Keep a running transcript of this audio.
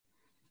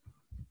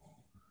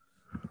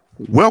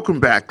Welcome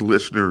back,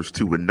 listeners,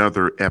 to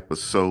another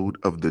episode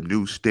of The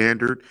New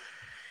Standard.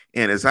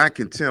 And as I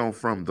can tell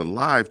from the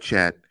live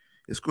chat,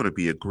 it's going to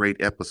be a great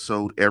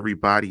episode.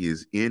 Everybody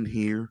is in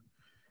here,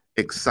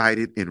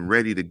 excited and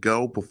ready to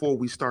go. Before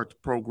we start the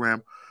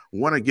program, I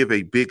want to give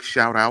a big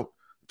shout out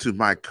to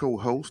my co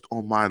host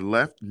on my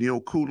left,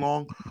 Neil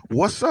Coulong.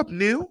 What's up,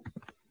 Neil?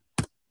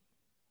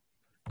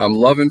 I'm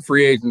loving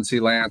free agency,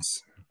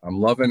 Lance. I'm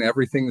loving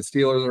everything the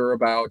Steelers are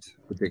about,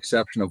 with the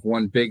exception of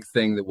one big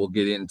thing that we'll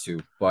get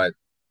into. But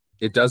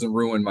it doesn't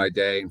ruin my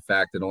day. In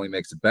fact, it only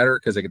makes it better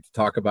because I get to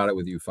talk about it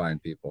with you fine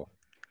people.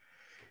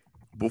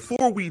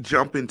 Before we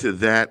jump into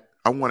that,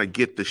 I want to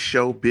get the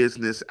show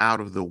business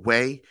out of the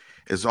way.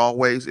 As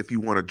always, if you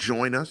want to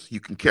join us, you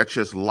can catch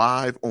us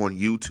live on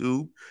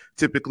YouTube.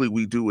 Typically,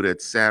 we do it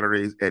at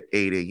Saturdays at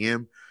 8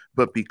 a.m.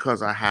 But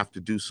because I have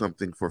to do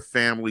something for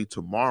family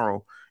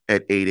tomorrow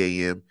at 8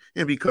 a.m.,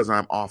 and because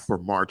I'm off for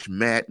March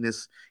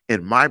Madness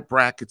and my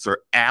brackets are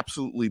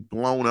absolutely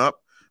blown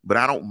up, but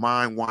I don't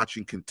mind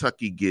watching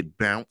Kentucky get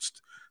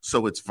bounced,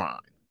 so it's fine.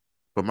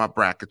 But my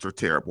brackets are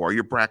terrible. Are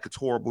your brackets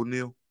horrible,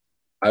 Neil?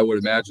 I would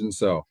imagine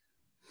so.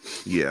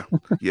 Yeah,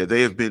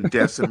 they have been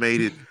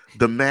decimated.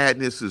 The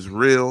madness is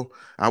real.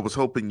 I was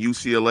hoping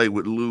UCLA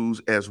would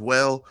lose as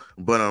well,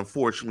 but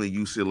unfortunately,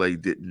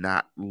 UCLA did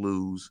not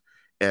lose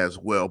as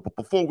well. But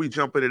before we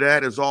jump into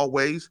that, as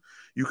always,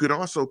 you can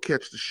also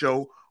catch the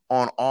show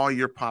on all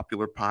your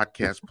popular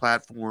podcast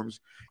platforms.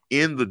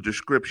 In the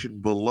description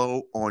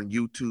below on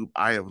YouTube,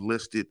 I have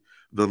listed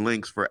the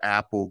links for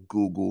Apple,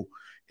 Google,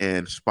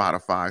 and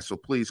Spotify. So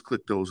please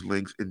click those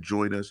links and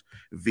join us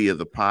via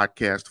the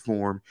podcast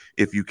form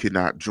if you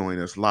cannot join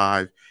us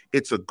live.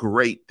 It's a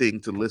great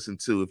thing to listen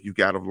to. If you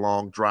got a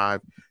long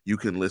drive, you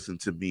can listen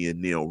to me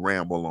and Neil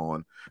ramble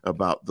on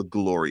about the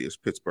glorious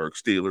Pittsburgh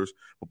Steelers.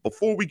 But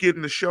before we get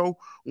in the show,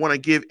 I want to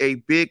give a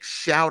big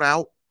shout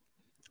out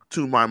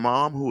to my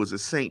mom, who is a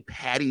St.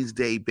 Patty's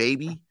Day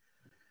baby.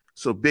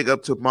 So big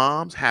up to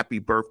moms. Happy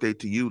birthday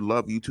to you.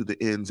 Love you to the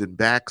ends and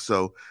back.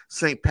 So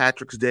St.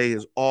 Patrick's Day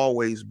has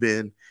always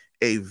been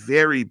a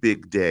very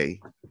big day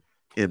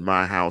in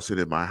my house and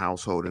in my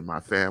household and my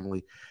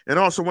family. And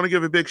also want to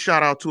give a big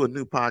shout out to a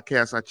new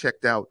podcast I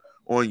checked out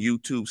on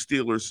YouTube,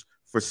 Steelers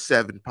for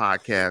 7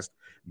 podcast.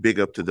 Big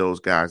up to those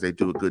guys. They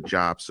do a good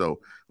job. So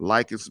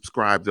like and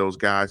subscribe those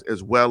guys,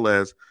 as well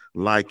as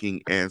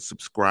liking and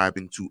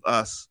subscribing to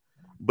us.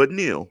 But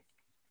Neil,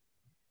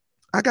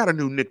 I got a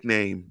new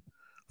nickname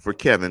for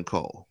Kevin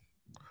Colbert.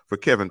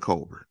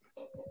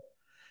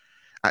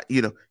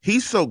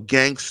 He's so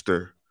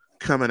gangster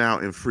coming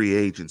out in free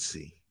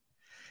agency.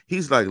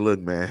 He's like, look,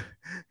 man,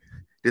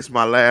 this is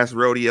my last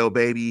rodeo,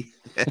 baby.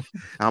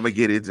 I'm going to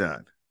get it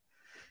done.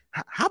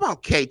 How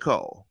about K.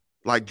 Cole?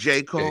 Like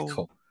J.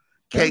 Cole?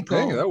 K. Cole.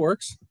 Okay, that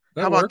works.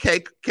 How about K.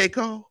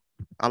 Cole?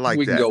 I like that.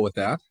 We can go with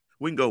that.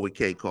 We can go with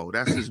K. Cole.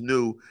 That's his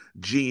new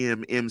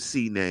GM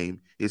MC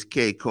name is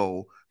K.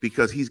 Cole,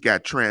 because he's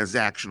got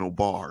transactional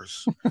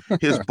bars.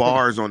 His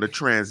bars on the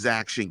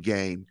transaction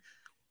game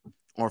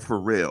are for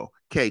real.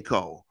 K.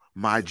 Cole,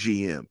 my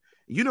GM.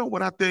 You know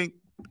what I think?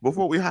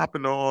 Before we hop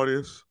into all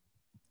this,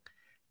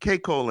 K.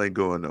 Cole ain't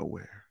going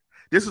nowhere.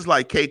 This is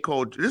like K.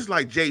 Cole. This is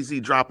like Jay-Z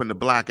dropping the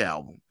Black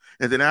album.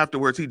 And then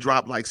afterwards, he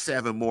dropped like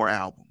 7 more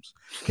albums.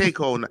 K.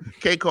 Cole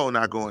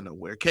not going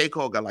nowhere. K.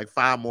 Cole got like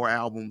 5 more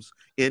albums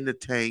in the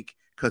tank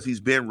because he's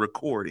been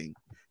recording.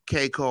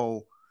 K.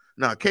 Cole's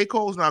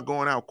not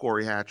going out,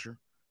 Corey Hatcher.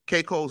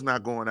 K. Cole's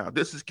not going out.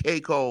 This is K.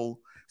 Cole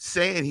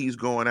saying he's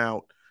going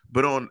out,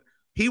 but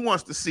he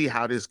wants to see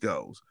how this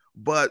goes.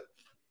 But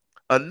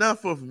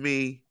enough of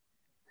me,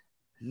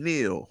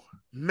 Neil.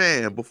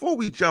 Man, before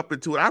we jump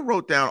into it, I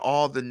wrote down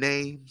all the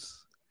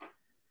names.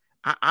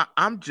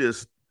 I'm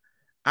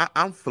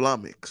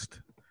flummoxed.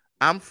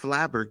 I'm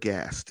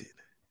flabbergasted.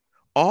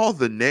 All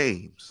the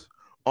names,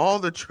 all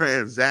the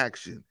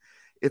transaction.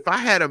 If I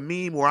had a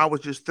meme where I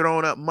was just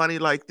throwing up money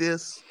like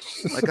this,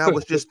 like I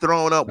was just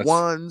throwing up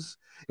ones.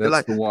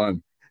 That's the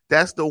one.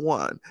 That's the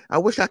one. I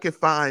wish I could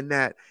find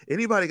that.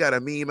 Anybody got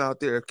a meme out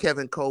there of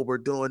Kevin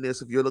Colbert doing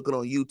this? If you're looking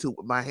on YouTube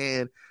with my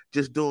hand,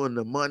 just doing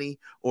the money,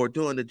 or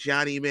doing the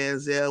Johnny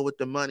Manziel with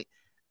the money.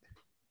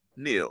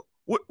 Neil,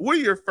 what are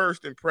your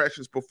first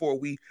impressions before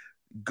we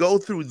go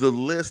through the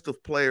list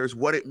of players,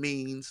 what it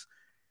means?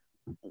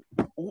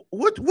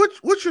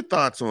 What's your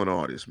thoughts on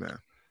all this, man?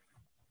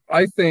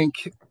 I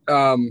think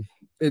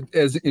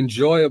as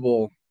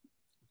enjoyable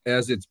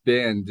as it's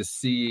been to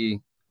see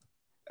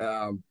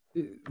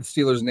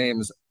Steelers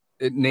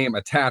name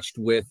attached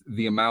with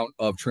the amount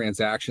of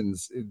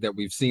transactions that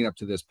we've seen up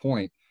to this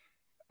point,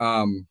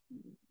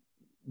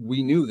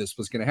 we knew this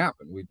was going to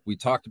happen. We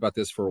talked about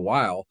this for a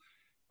while.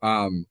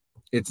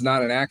 It's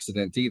not an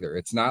accident either.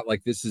 It's not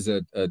like this is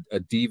a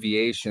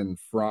deviation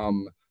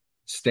from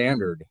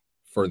standard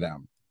for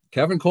them.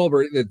 Kevin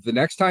Colbert, the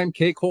next time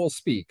K. Cole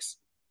speaks,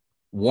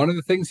 one of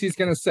the things he's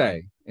going to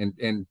say,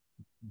 and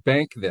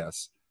bank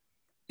this,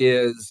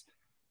 is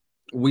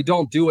we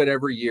don't do it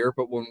every year,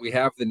 but when we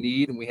have the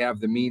need and we have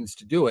the means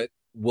to do it,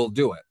 we'll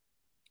do it.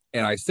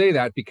 And I say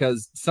that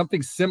because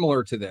something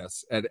similar to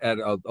this at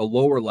a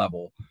lower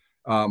level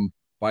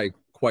by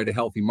quite a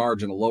healthy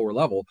margin, a lower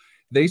level.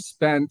 They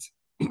spent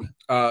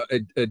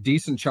a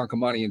decent chunk of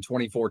money in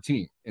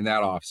 2014 in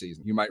that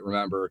offseason. You might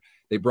remember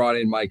they brought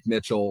in Mike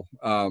Mitchell.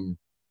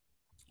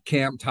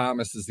 Cam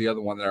Thomas is the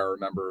other one that I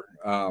remember.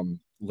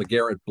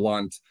 LeGarrette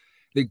Blount.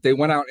 They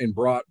went out and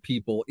brought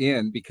people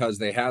in because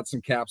they had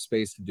some cap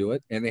space to do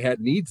it, and they had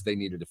needs they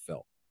needed to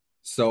fill.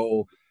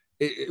 So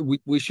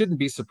we shouldn't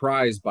be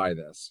surprised by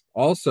this.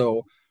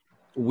 Also,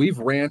 we've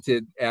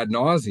ranted ad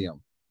nauseum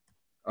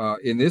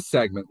in this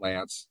segment,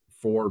 Lance,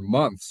 for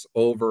months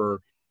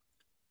over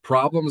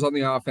problems on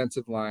the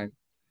offensive line,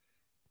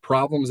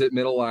 problems at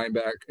middle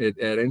linebacker,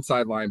 at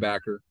inside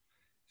linebacker,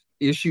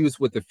 issues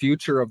with the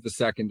future of the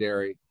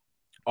secondary.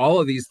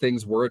 All of these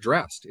things were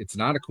addressed. It's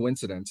not a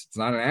coincidence. It's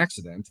not an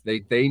accident.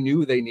 They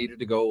knew they needed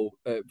to go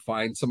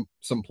find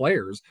some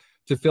players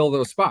to fill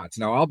those spots.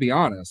 Now, I'll be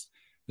honest.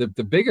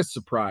 The biggest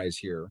surprise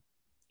here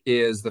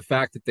is the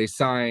fact that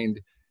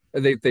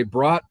they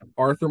brought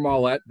Arthur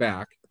Mollett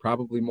back,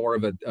 probably more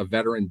of a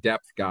veteran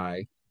depth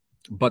guy,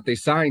 but they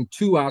signed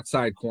 2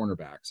 outside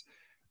cornerbacks.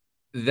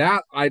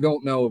 That I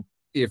don't know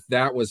if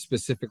that was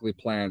specifically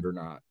planned or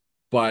not,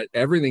 but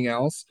everything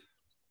else,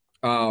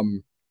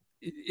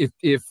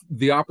 if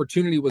the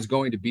opportunity was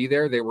going to be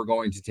there, they were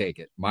going to take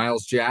it.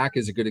 Miles Jack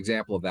is a good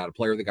example of that, a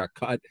player that got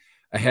cut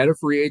ahead of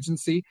free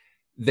agency.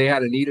 They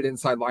had a needed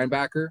inside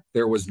linebacker.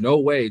 There was no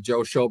way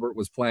Joe Schobert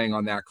was playing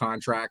on that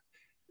contract.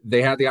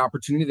 They had the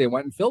opportunity. They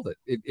went and filled it.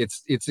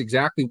 It's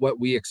exactly what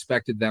we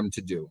expected them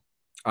to do.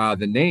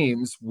 The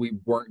names we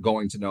weren't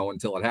going to know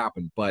until it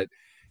happened, but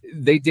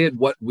they did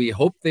what we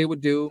hoped they would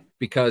do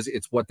because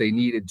it's what they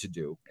needed to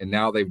do, and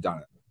now they've done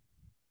it.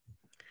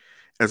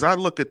 As I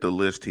look at the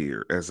list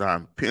here, as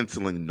I'm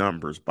penciling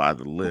numbers by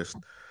the list,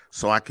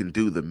 so I can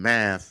do the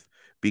math,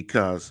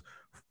 because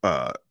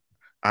I'm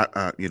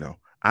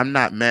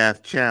not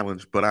math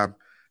challenged, but I'm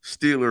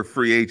Steeler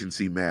free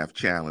agency math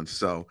challenged.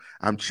 So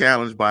I'm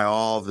challenged by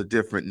all the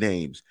different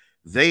names.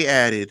 They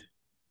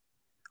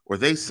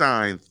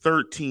signed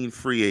 13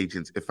 free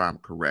agents, if I'm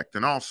correct.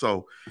 And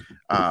also,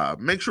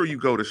 make sure you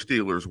go to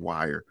Steelers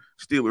Wire.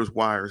 Steelers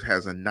Wires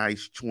has a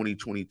nice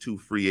 2022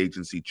 free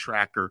agency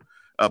tracker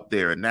up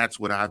there, and that's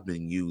what I've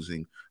been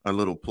using. A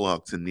little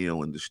plug to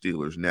Neil and the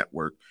Steelers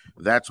Network.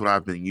 That's what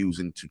I've been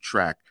using to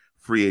track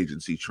free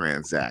agency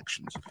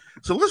transactions.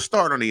 So let's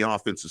start on the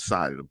offensive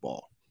side of the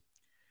ball.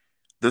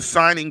 The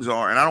signings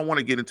are, and I don't want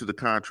to get into the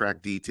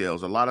contract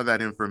details. A lot of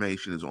that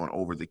information is on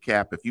Over the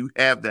Cap. If you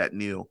have that,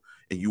 Neil,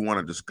 and you want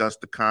to discuss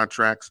the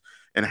contracts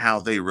and how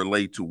they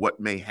relate to what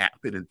may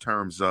happen in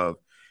terms of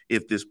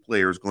if this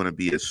player is going to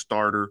be a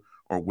starter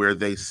or where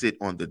they sit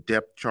on the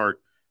depth chart,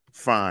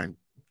 fine.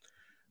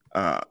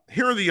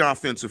 Here are the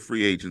offensive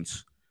free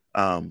agents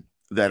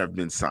that have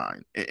been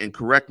signed. And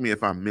correct me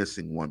if I'm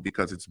missing one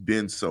because it's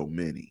been so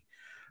many.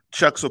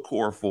 Chuck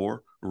Okorafor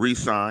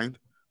re-signed,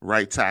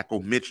 right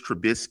tackle. Mitch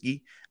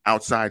Trubisky,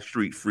 outside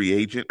street free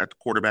agent at the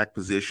quarterback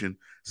position.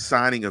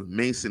 Signing of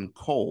Mason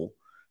Cole,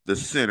 the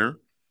center.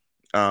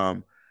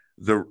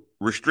 The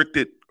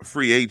restricted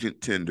free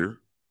agent tender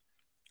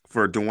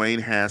for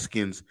Dwayne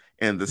Haskins,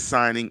 and the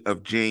signing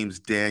of James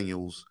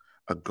Daniels,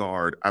 a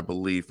guard, I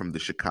believe, from the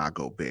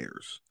Chicago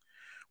Bears.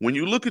 When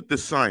you look at the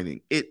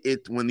signing,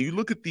 when you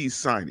look at these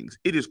signings,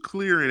 it is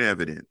clear and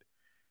evident,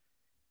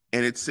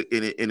 and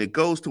it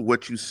goes to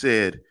what you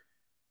said.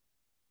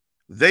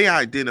 They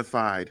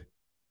identified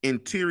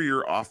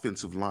interior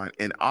offensive line,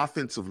 and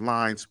offensive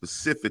line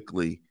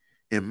specifically,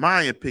 in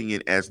my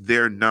opinion, as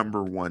their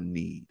number one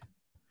need.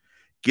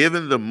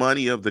 Given the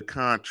money of the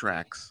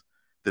contracts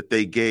that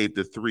they gave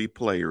the 3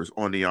 players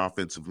on the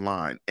offensive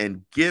line,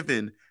 and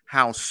given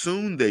how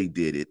soon they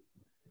did it,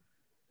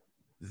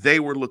 they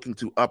were looking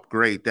to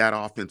upgrade that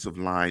offensive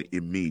line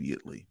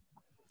immediately.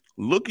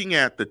 Looking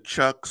at the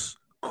Chucks,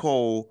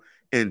 Cole,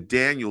 and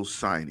Daniels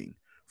signing,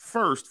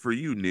 first for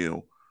you,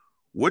 Neil,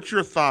 what's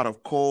your thought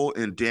of Cole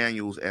and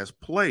Daniels as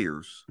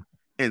players?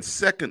 And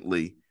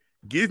secondly,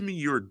 give me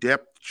your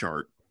depth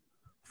chart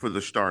for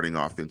the starting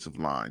offensive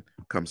line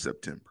come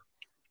September.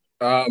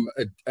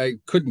 I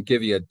couldn't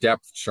give you a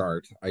depth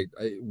chart.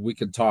 We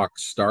could talk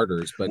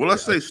starters, but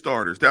let's say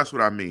starters. That's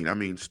what I mean. I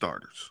mean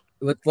starters.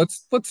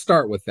 Let's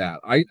start with that.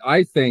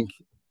 I think,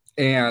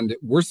 and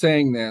we're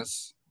saying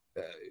this,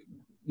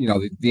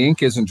 the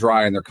ink isn't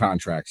dry in their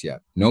contracts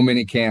yet. No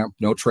mini camp,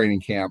 no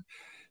training camp.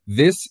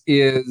 This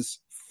is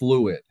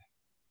fluid.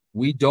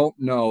 We don't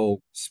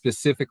know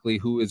specifically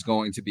who is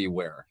going to be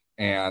where.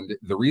 And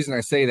the reason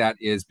I say that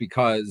is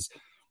because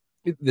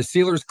the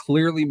Steelers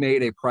clearly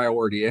made a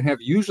priority, and have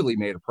usually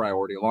made a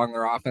priority along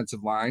their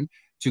offensive line,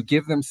 to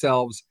give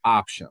themselves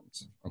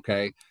options.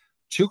 Okay.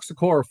 Chuks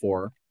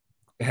Okorafor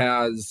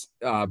has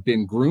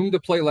been groomed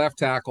to play left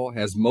tackle,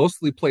 has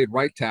mostly played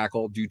right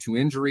tackle due to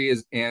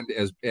injuries and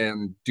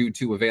due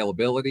to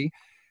availability.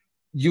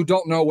 You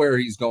don't know where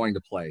he's going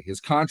to play.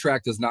 His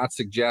contract does not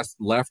suggest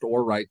left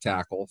or right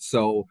tackle,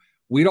 so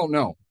we don't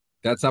know.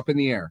 That's up in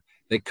the air.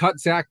 They cut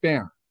Zach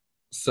Banner.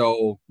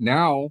 So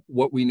now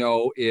what we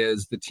know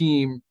is the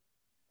team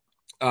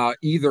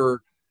either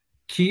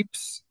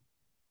keeps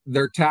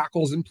their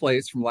tackles in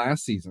place from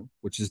last season,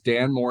 which is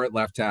Dan Moore at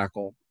left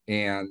tackle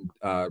and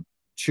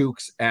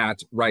Chooks at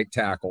right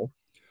tackle,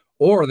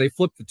 or they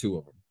flip the two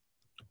of them,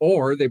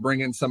 or they bring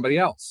in somebody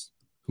else.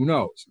 Who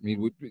knows? I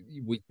mean,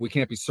 we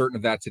can't be certain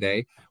of that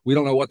today. We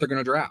don't know what they're going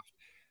to draft.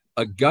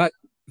 A gut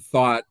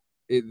thought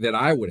that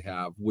I would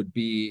have would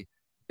be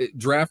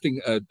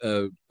drafting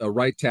a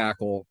right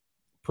tackle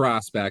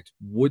prospect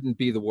wouldn't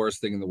be the worst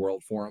thing in the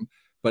world for them.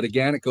 But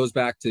again, it goes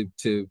back to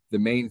the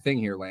main thing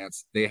here,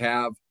 Lance. They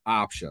have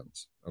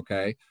options.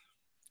 Okay.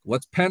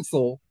 Let's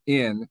pencil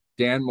in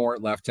Dan Moore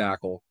at left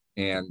tackle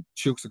and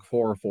Chooks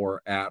Okorafor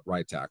at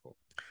right tackle.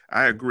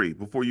 I agree.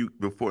 Before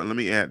let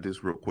me add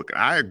this real quick.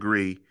 I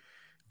agree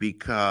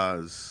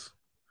because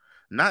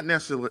not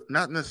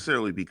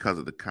necessarily because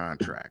of the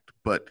contract,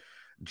 but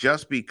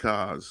just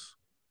because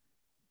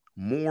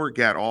Moore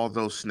got all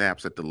those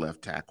snaps at the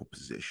left tackle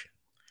position.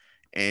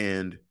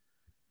 And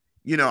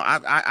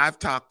I've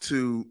talked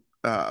to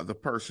the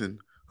person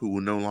who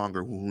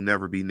will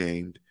never be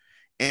named,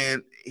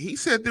 and he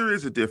said there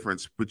is a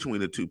difference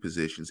between the two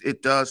positions.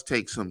 It does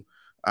take some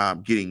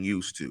getting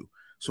used to.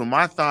 So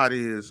my thought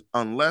is,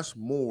 unless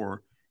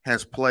Moore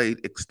has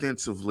played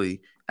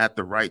extensively at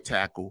the right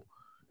tackle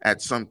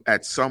at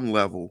some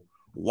level,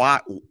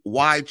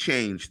 why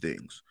change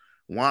things?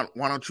 Why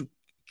don't you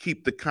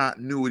keep the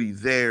continuity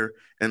there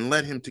and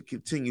let him to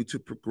continue to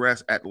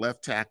progress at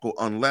left tackle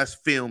unless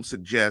film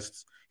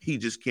suggests he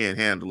just can't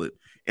handle it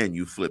and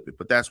you flip it.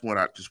 But that's what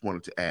I just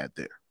wanted to add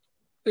there.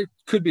 There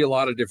could be a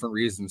lot of different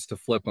reasons to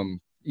flip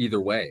them either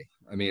way.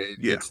 I mean,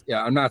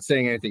 I'm not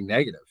saying anything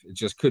negative. It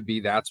just could be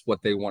that's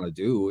what they want to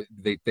do.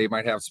 They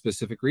might have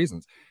specific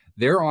reasons.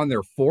 They're on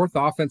their fourth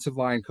offensive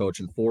line coach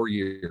in 4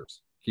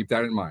 years. Keep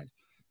that in mind.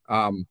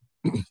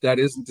 That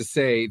isn't to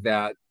say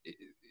that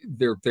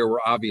there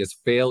were obvious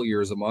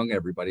failures among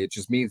everybody. It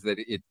just means that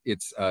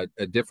it's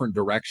a different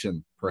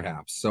direction,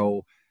 perhaps.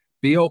 So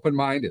be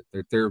open-minded.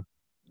 There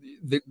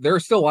are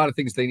still a lot of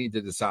things they need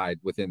to decide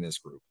within this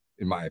group,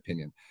 in my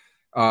opinion.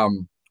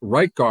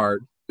 Right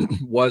guard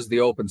was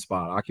the open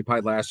spot,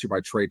 occupied last year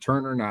by Trey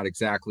Turner, not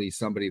exactly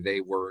somebody they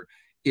were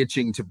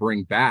itching to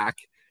bring back.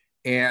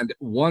 And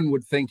one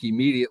would think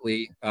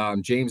immediately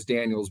James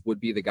Daniels would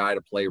be the guy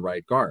to play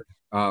right guard.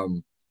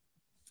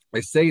 I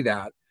say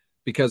that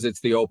because it's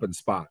the open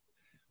spot.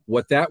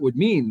 What that would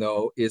mean,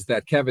 though, is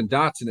that Kevin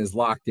Dotson is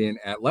locked in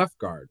at left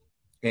guard.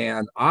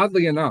 And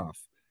oddly enough,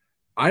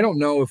 I don't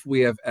know if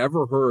we have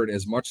ever heard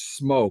as much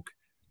smoke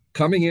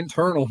coming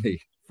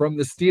internally from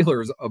the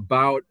Steelers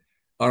about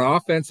an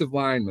offensive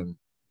lineman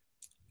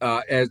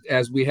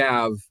as we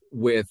have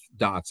with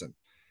Dotson.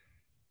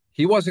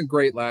 He wasn't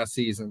great last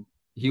season.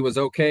 He was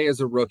okay as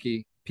a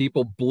rookie.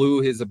 People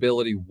blew his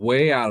ability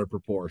way out of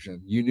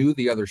proportion. You knew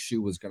the other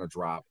shoe was going to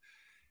drop.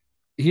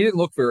 He didn't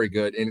look very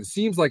good, and it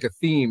seems like a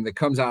theme that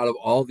comes out of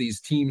all these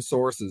team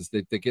sources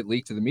that get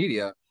leaked to the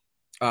media.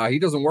 He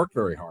doesn't work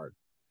very hard.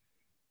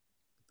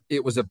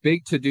 It was a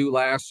big to-do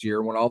last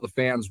year when all the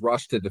fans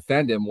rushed to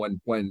defend him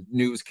when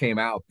news came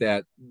out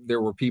that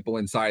there were people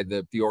inside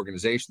the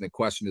organization that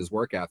questioned his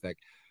work ethic.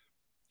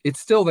 It's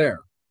still there.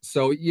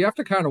 So you have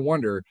to kind of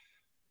wonder,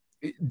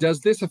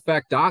 does this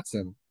affect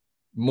Dotson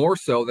more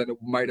so than it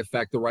might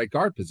affect the right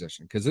guard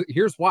position? Because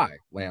here's why,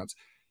 Lance.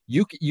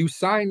 You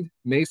signed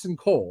Mason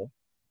Cole,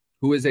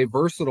 who is a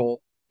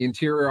versatile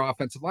interior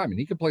offensive lineman.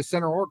 He can play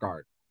center or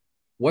guard.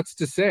 What's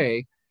to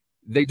say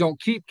they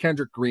don't keep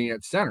Kendrick Green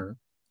at center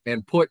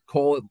and put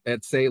Cole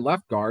at, say,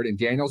 left guard and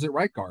Daniels at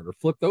right guard, or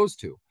flip those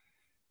two?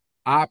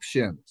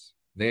 Options.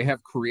 They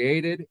have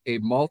created a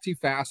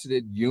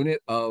multifaceted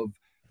unit of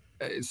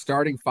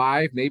starting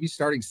 5, maybe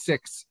starting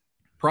 6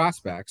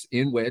 prospects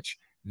in which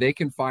they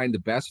can find the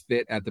best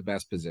fit at the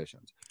best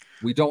positions.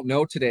 We don't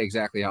know today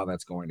exactly how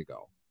that's going to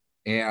go.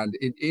 And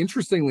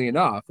interestingly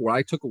enough, what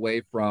I took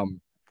away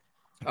from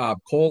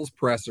Cole's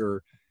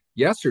presser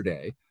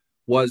yesterday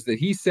was that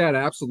he said,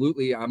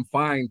 absolutely, I'm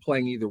fine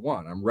playing either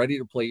one. I'm ready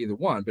to play either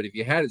one. But if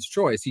you had his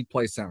choice, he'd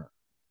play center.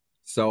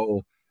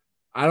 So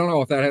I don't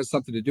know if that has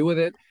something to do with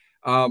it.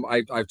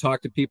 I've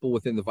talked to people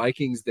within the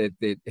Vikings that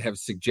have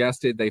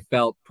suggested they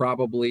felt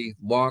probably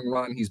long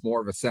run he's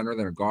more of a center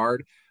than a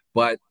guard,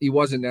 but he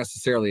wasn't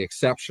necessarily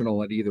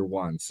exceptional at either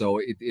one. So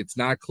it's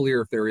not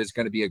clear if there is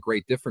going to be a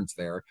great difference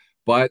there.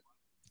 But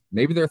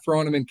maybe they're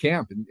throwing him in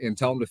camp and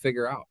tell him to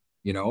figure out.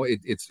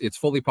 It's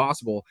fully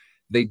possible.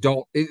 They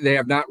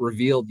have not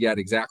revealed yet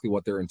exactly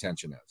what their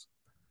intention is.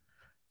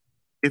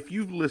 If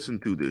you've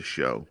listened to this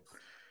show,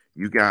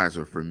 you guys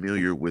are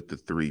familiar with the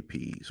 3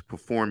 Ps: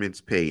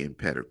 performance, pay, and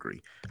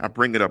pedigree. I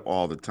bring it up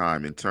all the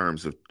time in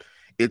terms of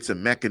it's a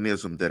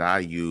mechanism that I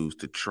use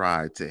to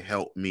try to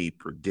help me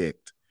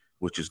predict,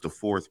 which is the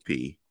 4th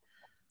P,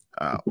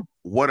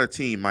 what a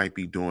team might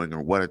be doing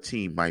or what a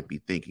team might be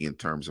thinking in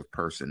terms of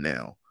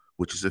personnel,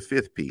 which is the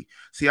 5th P.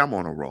 See, I'm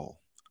on a roll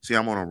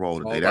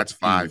today. That's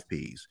 5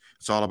 Ps.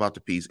 It's all about the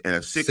Ps. And a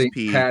 6th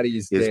P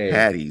is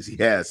Patty's.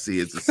 Yes, see,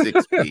 it's a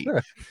 6th P.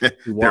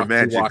 They're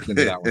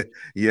magic.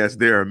 Yes,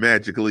 they are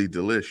magically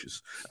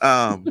delicious.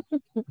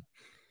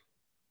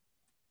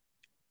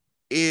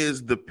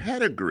 Is the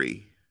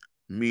pedigree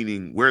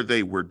meaning where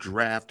they were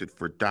drafted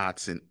for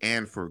Dotson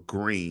and for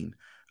Green,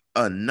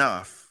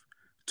 enough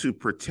to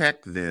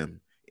protect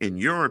them, in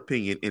your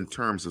opinion, in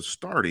terms of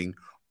starting,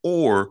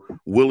 or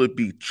will it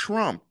be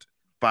trumped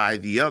by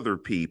the other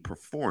P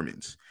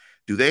performance?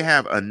 Do they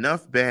have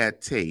enough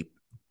bad tape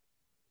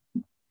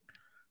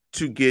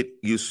to get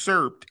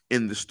usurped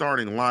in the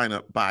starting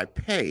lineup by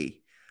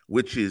pay,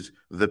 which is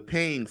the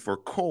paying for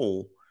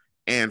Cole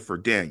and for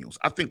Daniels?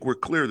 I think we're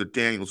clear that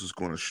Daniels is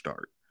going to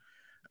start.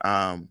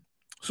 Um,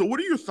 so, what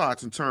are your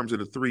thoughts in terms of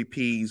the three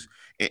Ps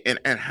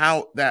and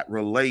how that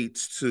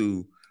relates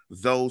to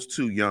those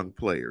two young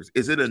players?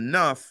 Is it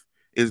enough?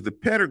 Is the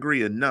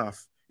pedigree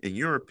enough, in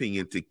your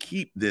opinion, to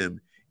keep them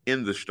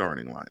in the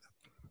starting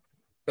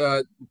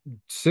lineup?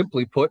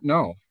 Simply put,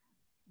 no.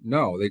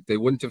 They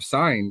wouldn't have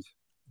signed,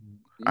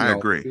 I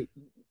agree.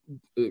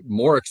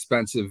 more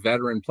expensive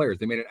veteran players.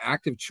 They made an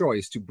active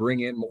choice to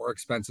bring in more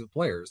expensive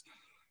players.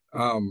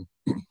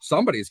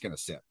 Somebody's going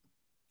to sit.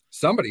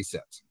 Somebody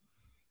sits.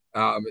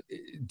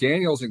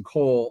 Daniels and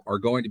Cole are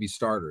going to be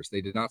starters.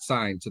 They did not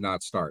sign to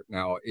not start.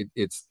 Now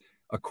it's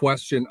a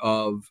question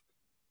of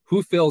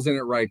who fills in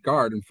at right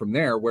guard, and from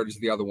there, where does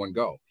the other one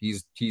go?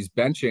 He's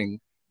benching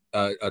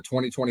a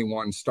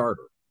 2021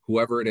 starter,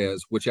 whoever it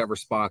is, whichever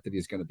spot that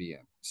he's going to be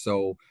in.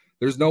 So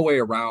there's no way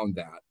around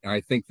that. And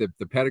I think that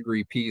the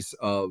pedigree piece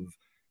of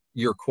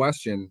your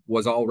question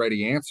was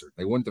already answered.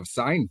 They wouldn't have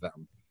signed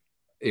them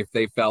if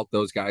they felt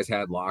those guys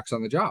had locks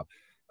on the job.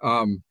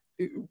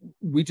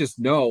 We just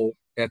know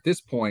at this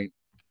point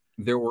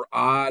there were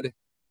odd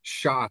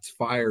shots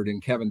fired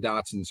in Kevin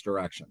Dotson's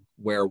direction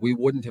where we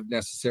wouldn't have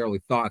necessarily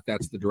thought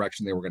that's the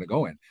direction they were going to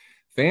go in.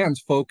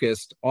 Fans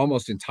focused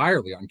almost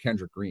entirely on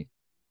Kendrick Green.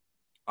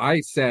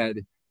 I said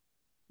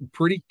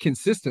pretty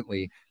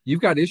consistently, you've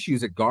got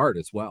issues at guard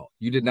as well.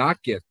 You did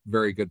not get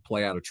very good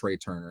play out of Trey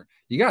Turner.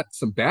 You got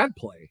some bad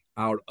play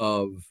out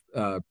of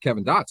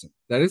Kevin Dotson.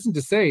 That isn't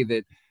to say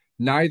that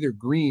neither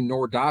Green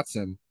nor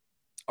Dotson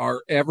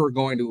are ever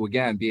going to,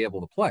 again, be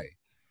able to play.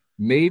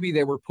 Maybe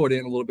they were put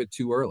in a little bit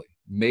too early.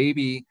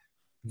 Maybe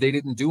they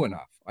didn't do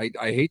enough. I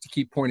hate to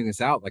keep pointing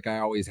this out like I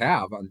always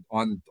have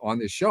on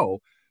this show,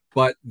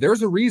 but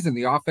there's a reason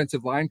the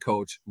offensive line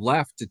coach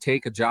left to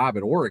take a job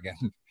at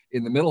Oregon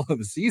in the middle of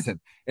the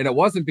season. And it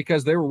wasn't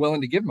because they were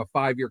willing to give him a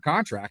 5-year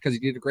contract because he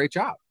did a great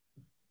job.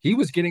 He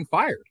was getting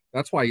fired.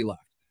 That's why he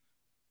left.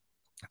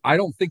 I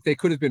don't think they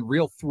could have been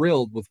real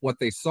thrilled with what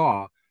they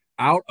saw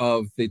out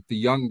of the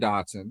young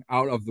Dotson,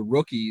 out of the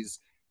rookies,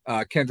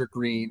 Kendrick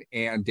Green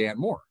and Dan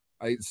Moore.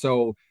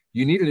 So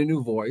you needed a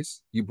new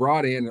voice. You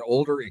brought in an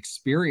older,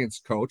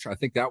 experienced coach. I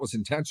think that was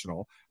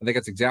intentional. I think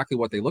that's exactly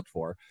what they looked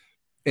for.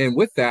 And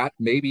with that,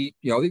 maybe,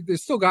 they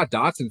still got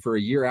Dotson for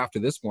a year after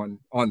this one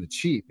on the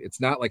cheap.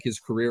 It's not like his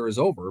career is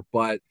over,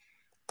 but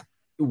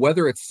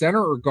whether it's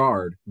center or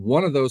guard,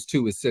 one of those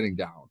two is sitting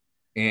down.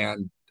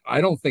 And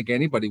I don't think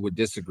anybody would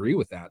disagree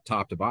with that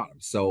top to bottom.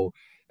 So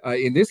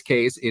in this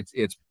case,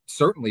 it's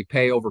certainly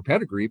pay over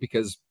pedigree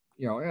because,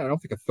 I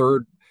don't think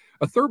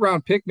a third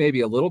round pick, maybe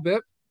a little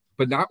bit,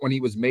 but not when he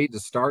was made to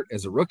start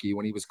as a rookie,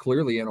 when he was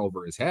clearly in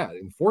over his head.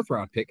 And fourth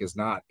round pick is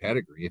not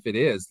pedigree. If it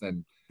is,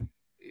 then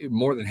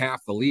more than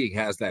half the league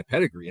has that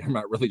pedigree. And I'm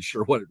not really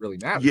sure what it really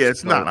matters. Yeah,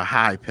 it's not a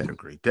high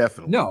pedigree,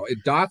 definitely. No,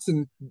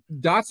 Dotson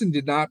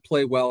did not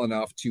play well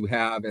enough to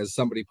have, as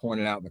somebody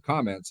pointed out in the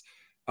comments,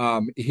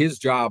 his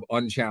job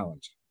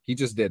unchallenged. He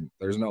just didn't.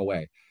 There's no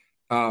way.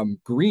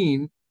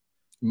 Green,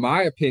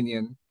 my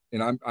opinion,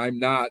 and I'm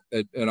not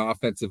an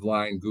offensive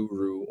line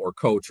guru or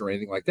coach or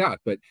anything like that,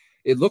 but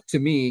it looked to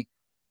me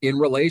in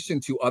relation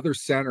to other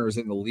centers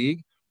in the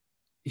league,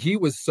 he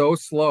was so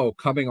slow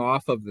coming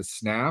off of the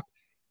snap.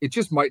 It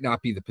just might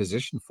not be the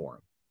position for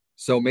him.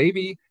 So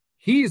maybe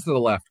he's the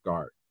left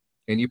guard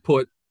and you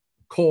put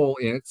Cole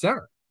in at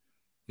center.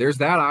 There's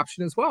that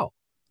option as well.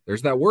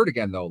 There's that word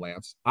again, though,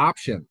 Lance.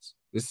 Options.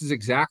 This is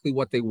exactly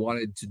what they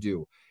wanted to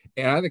do.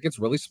 And I think it's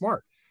really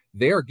smart.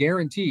 They are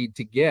guaranteed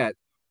to get,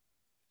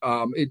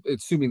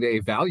 assuming they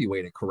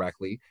evaluate it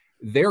correctly,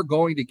 they're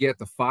going to get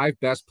the 5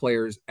 best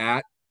players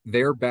at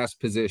their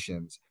best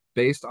positions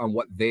based on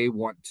what they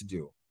want to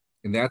do.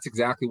 And that's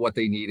exactly what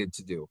they needed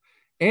to do.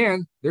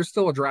 And there's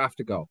still a draft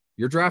to go.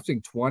 You're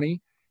drafting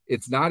 20.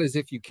 It's not as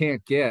if you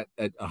can't get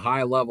a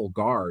high-level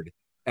guard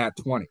at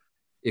 20.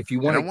 If you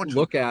want to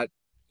look at...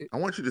 I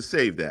want you to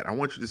save that. I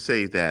want you to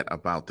save that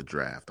about the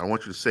draft. I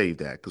want you to save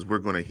that because we're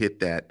going to hit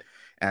that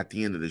at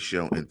the end of the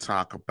show and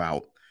talk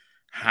about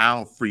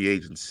how free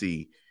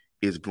agency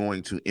is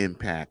going to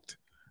impact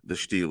the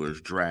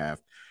Steelers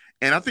draft.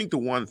 And I think the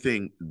one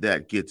thing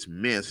that gets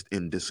missed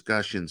in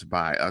discussions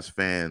by us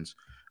fans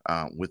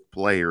with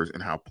players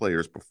and how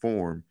players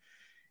perform,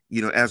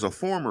 as a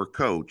former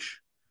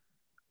coach,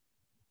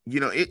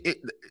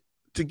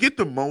 to get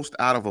the most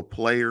out of a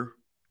player,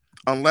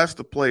 unless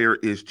the player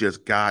is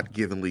just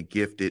God-givenly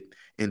gifted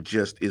and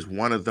just is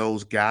one of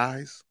those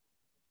guys,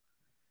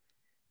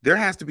 there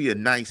has to be a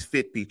nice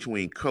fit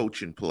between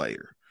coach and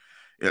player.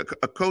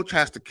 A coach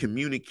has to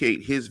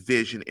communicate his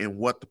vision and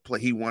what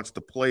he wants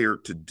the player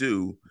to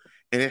do,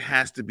 and it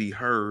has to be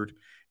heard,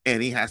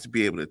 and he has to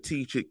be able to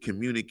teach it,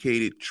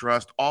 communicate it,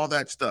 trust, all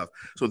that stuff.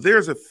 So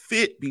there's a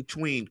fit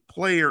between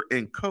player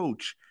and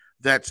coach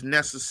that's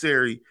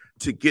necessary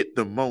to get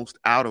the most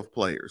out of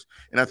players.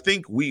 And I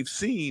think we've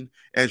seen,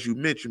 as you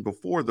mentioned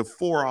before, the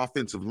 4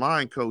 offensive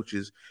line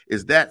coaches,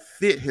 is that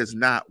fit has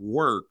not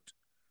worked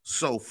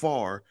so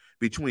far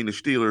between the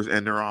Steelers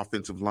and their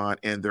offensive line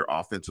and their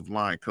offensive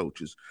line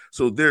coaches.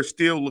 So they're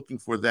still looking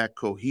for that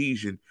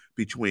cohesion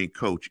between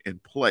coach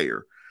and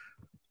player.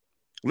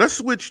 Let's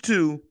switch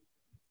to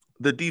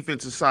the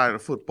defensive side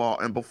of football.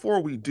 And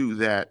before we do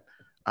that,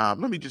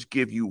 let me just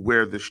give you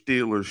where the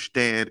Steelers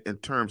stand in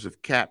terms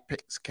of cap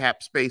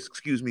space,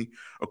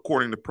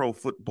 according to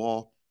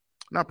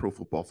not Pro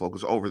Football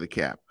Focus, Over the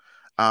Cap.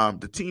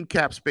 The team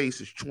cap space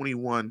is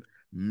 21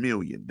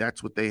 million.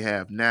 That's what they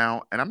have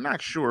now, and I'm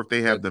not sure if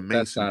they have the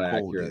Mason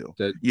Cole deal.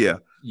 They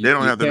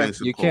don't have the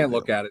Mason Cole. You can't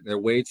look at it. There are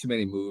way too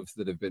many moves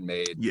that have been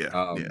made.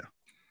 Yeah.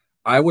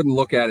 I wouldn't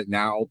look at it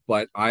now,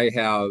 but I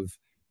have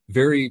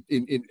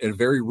in a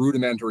very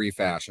rudimentary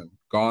fashion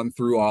gone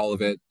through all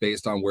of it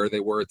based on where they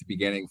were at the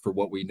beginning for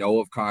what we know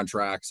of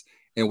contracts,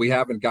 and we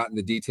haven't gotten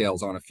the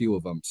details on a few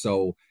of them.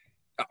 So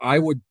I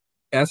would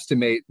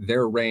estimate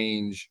their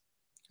range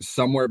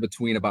somewhere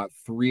between about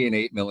 3 and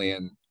 8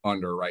 million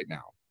under right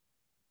now.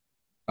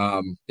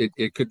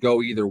 It could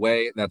go either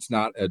way. That's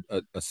not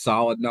a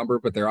solid number,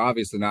 but they're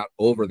obviously not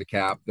over the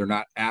cap. They're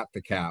not at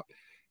the cap.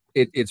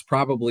 It's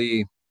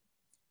probably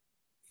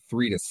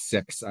 3 to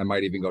 6. I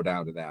might even go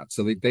down to that.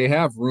 So they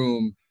have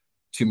room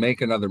to make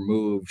another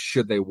move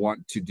should they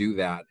want to do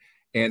that.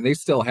 And they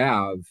still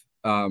have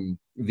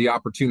the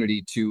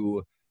opportunity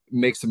to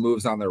make some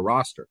moves on their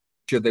roster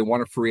should they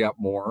want to free up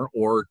more,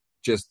 or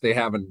just they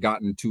haven't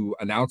gotten to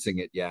announcing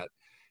it yet.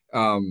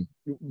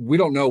 We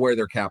don't know where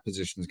their cap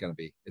position is going to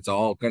be. It's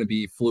all going to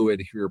be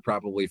fluid here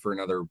probably for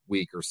another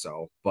week or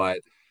so.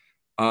 But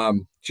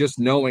just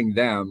knowing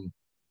them,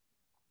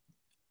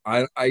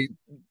 I'd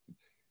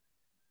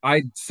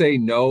say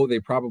no, they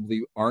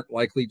probably aren't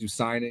likely to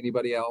sign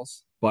anybody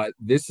else, but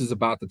this is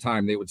about the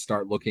time they would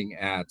start looking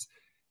at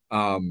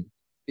kind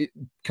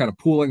of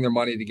pooling their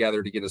money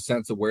together to get a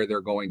sense of where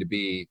they're going to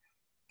be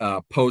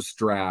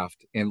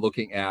post-draft and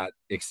looking at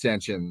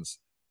extensions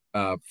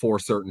for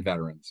certain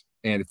veterans.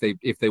 And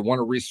if they want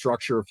to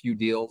restructure a few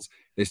deals,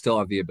 they still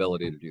have the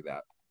ability to do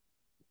that.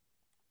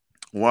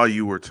 While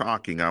you were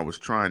talking, I was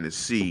trying to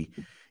see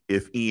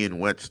if Ian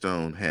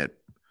Whetstone had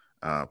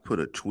put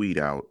a tweet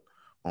out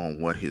on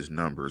what his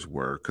numbers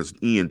were, because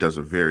Ian does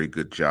a very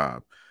good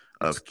job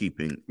of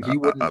keeping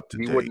up to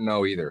date. He wouldn't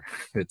know either.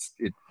 It's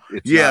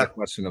not a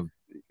question of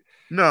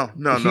no.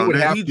 He would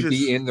have to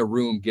be in the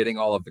room getting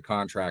all of the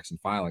contracts and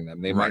filing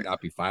them. They might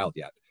not be filed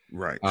yet.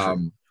 Right.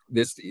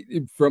 This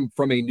from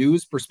a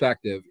news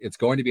perspective, it's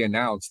going to be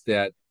announced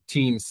that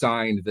team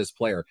signed this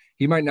player.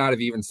 He might not have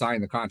even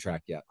signed the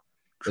contract yet.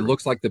 True. It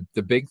looks like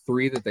the big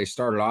 3 that they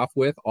started off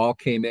with all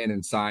came in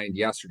and signed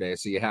yesterday.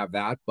 So you have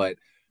that, but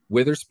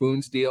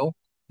Witherspoon's deal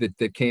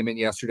that came in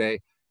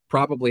yesterday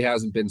probably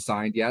hasn't been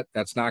signed yet.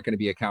 That's not going to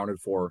be accounted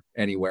for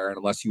anywhere. And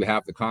unless you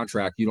have the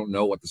contract, you don't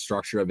know what the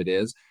structure of it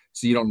is.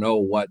 So you don't know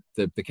what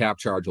the cap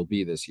charge will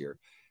be this year.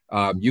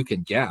 You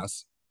can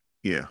guess.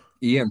 Yeah.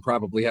 Ian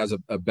probably has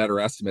a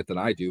better estimate than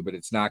I do, but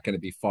it's not going to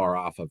be far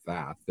off of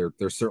that.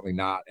 They're certainly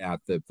not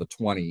at the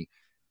 20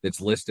 that's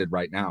listed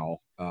right now.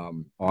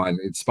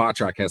 Spot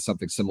Track has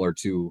something similar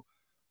to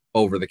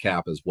Over the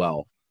Cap as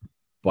well.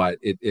 But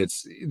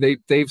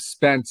they've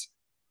spent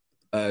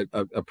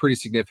a pretty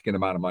significant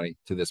amount of money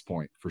to this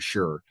point for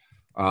sure.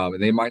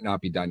 And they might not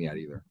be done yet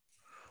either.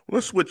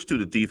 Let's switch to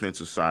the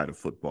defensive side of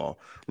football.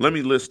 Let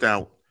me list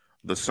out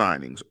the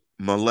signings.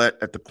 Millette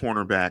at the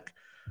cornerback,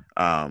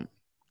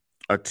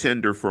 a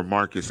tender for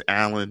Marcus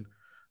Allen,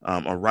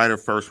 a right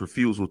of first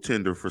refusal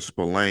tender for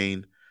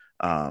Spillane.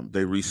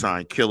 They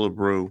re-signed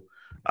Killebrew,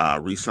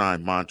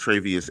 re-signed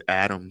Montravius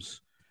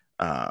Adams,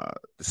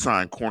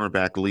 signed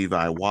cornerback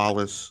Levi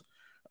Wallace,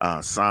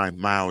 signed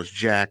Miles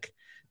Jack,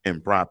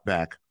 and brought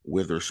back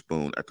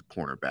Witherspoon at the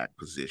cornerback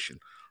position.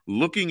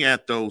 Looking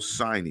at those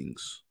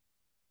signings,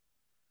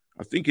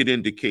 I think it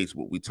indicates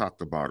what we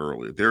talked about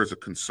earlier. There's a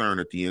concern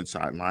at the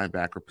inside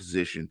linebacker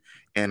position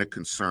and a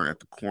concern at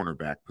the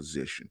cornerback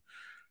position.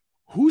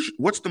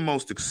 What's the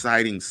most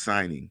exciting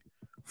signing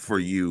for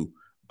you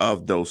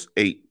of those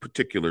 8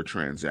 particular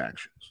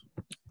transactions?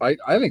 I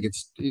think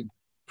it's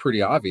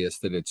pretty obvious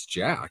that it's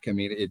Jack. I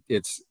mean,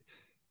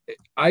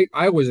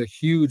 I was a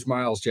huge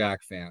Miles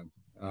Jack fan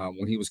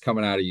when he was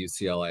coming out of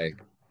UCLA,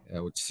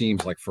 which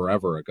seems like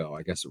forever ago.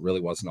 I guess it really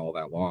wasn't all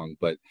that long,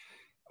 but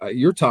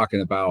you're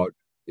talking about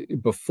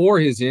before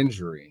his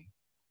injury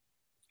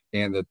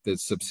and the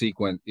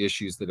subsequent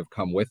issues that have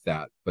come with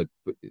that. But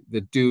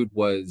the dude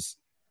was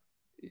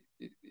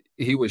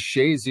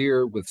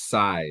Shazier with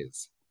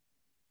size.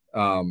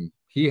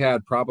 He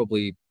had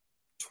probably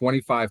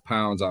 25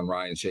 pounds on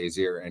Ryan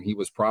Shazier, and he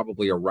was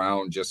probably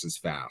around just as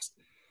fast.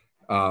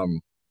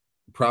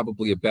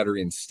 Probably a better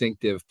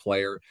instinctive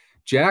player.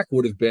 Jack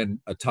would have been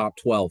a top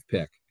 12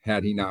 pick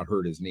had he not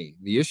hurt his knee.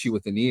 The issue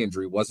with the knee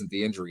injury wasn't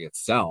the injury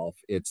itself.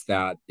 It's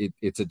that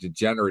it's a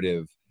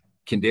degenerative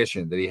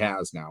condition that he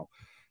has now.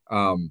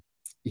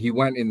 He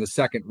went in the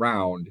second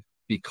round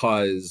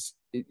because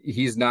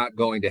he's not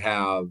going to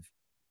have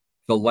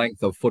the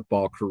length of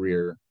football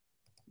career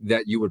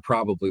that you would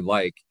probably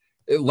like,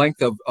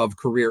 length of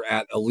career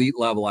at elite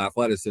level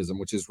athleticism,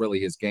 which is really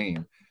his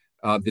game,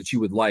 that you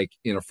would like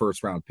in a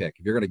first round pick.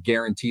 If you're going to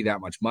guarantee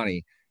that much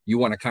money, you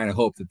want to kind of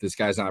hope that this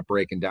guy's not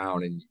breaking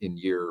down in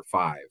year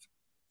 5.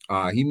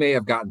 He may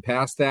have gotten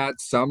past that.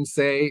 Some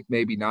say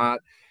maybe not.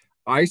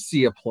 I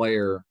see a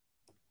player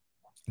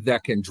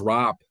that can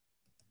drop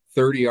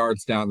 30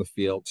 yards down the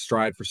field,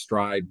 stride for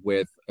stride,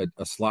 with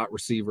a slot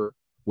receiver,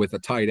 with a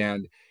tight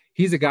end.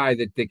 He's a guy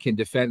that can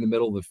defend the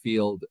middle of the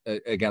field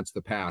against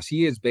the pass.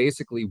 He is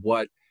basically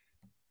what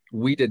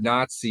we did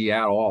not see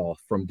at all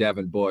from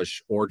Devin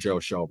Bush or Joe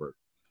Schobert.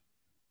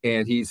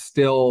 And he's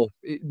still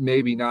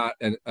maybe not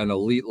an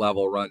elite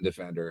level run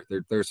defender.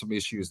 There's some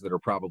issues that are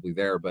probably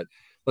there, but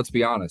let's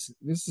be honest,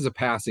 this is a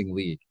passing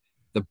league.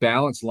 The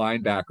balanced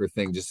linebacker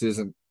thing just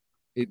isn't,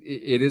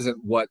 it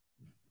isn't what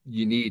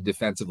you need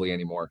defensively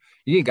anymore.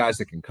 You need guys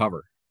that can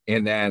cover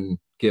and then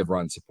give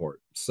run support.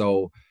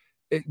 So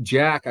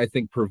Jack, I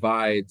think,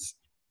 provides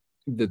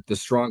the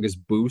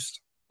strongest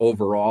boost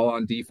overall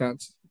on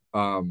defense.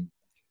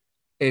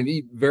 And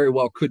he very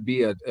well could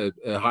be a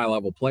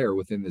high-level player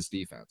within this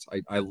defense.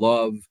 I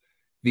love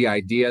the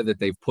idea that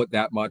they've put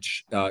that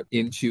much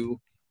into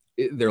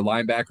their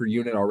linebacker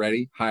unit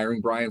already,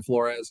 hiring Brian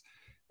Flores.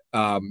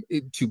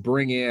 To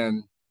bring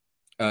in,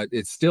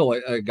 it's still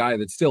a guy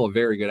that's still a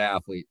very good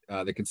athlete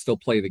that can still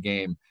play the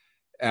game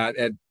at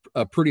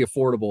a pretty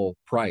affordable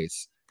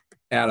price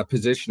at a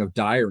position of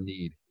dire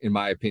need, in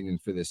my opinion,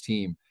 for this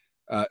team.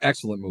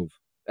 Excellent move.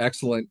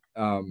 Excellent,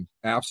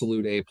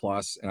 absolute A+,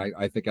 and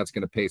I think that's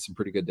going to pay some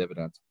pretty good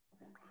dividends.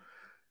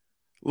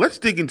 Let's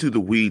dig into the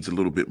weeds a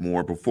little bit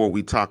more before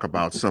we talk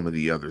about some of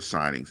the other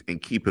signings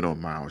and keep it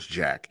on Myles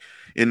Jack.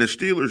 In the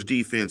Steelers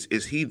defense,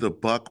 is he the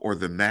Buck or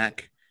the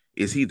Mac?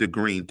 Is he the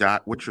green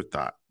dot? What's your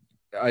thought?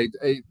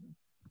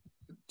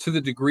 To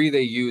the degree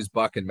they use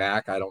Buck and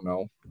Mac, I don't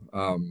know.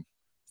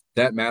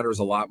 That matters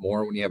a lot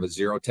more when you have a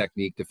zero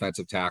technique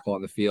defensive tackle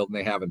on the field, and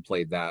they haven't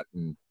played that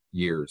in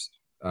years.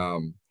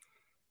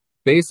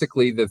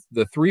 Basically, the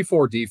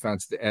 3-4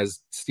 defense,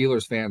 as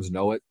Steelers fans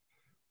know it,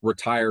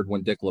 retired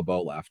when Dick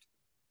LeBeau left.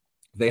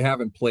 They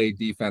haven't played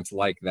defense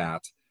like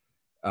that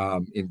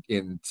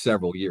in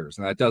several years.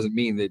 And that doesn't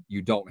mean that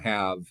you don't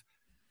have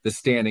the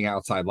standing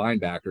outside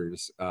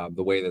linebackers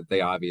the way that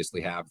they obviously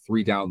have,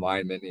 3 down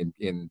linemen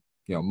in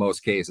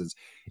most cases.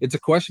 It's a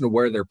question of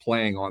where they're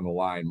playing on the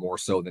line more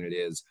so than it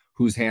is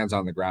whose hands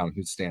on the ground,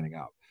 who's standing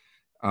up.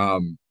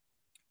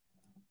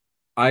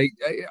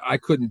 I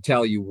couldn't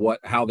tell you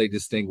how they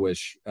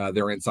distinguish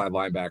their inside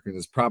linebackers.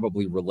 It's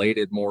probably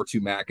related more to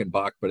Mac and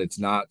Buck, but it's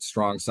not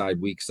strong side,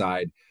 weak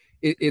side.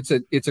 It's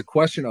a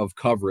question of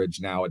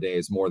coverage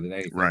nowadays more than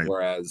anything. Right.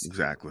 Whereas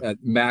exactly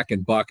Mac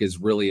and Buck is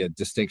really a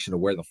distinction of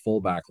where the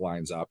fullback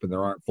lines up, and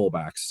there aren't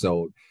fullbacks.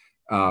 So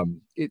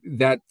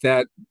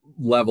that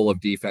level of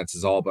defense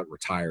is all but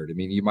retired. I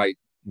mean, you might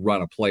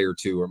run a play or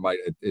two, or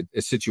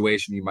a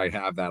situation you might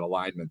have that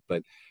alignment,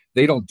 but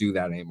they don't do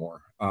that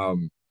anymore.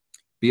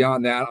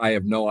 Beyond that, I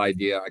have no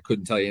idea. I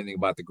couldn't tell you anything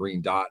about the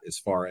green dot as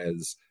far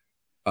as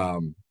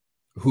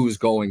who's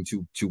going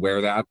to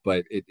wear that,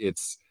 but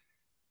it's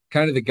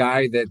kind of the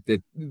guy that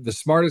the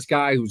smartest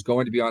guy who's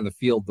going to be on the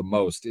field the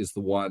most is the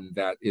one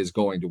that is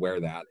going to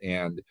wear that.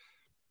 And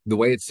the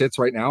way it sits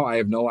right now, I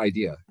have no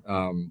idea.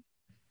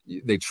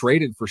 They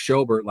traded for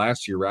Schobert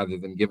last year rather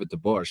than give it to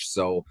Bush,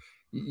 so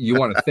you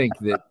want to think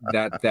that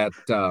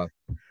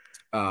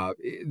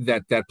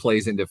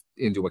plays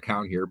into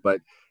account here,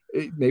 but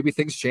maybe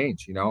things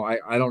change.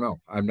 I don't know.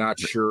 I'm not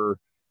sure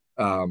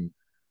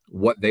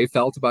what they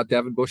felt about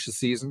Devin Bush's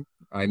season.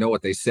 I know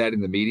what they said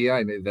in the media,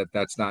 and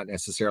that's not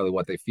necessarily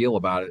what they feel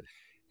about it.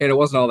 And it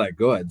wasn't all that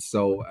good.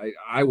 So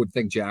I would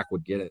think Jack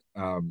would get it.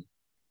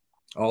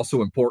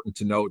 Also important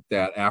to note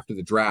that after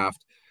the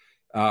draft,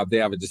 they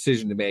have a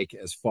decision to make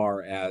as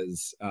far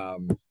as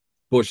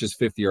Bush's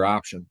 5th-year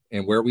option.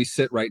 And where we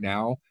sit right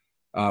now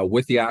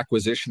with the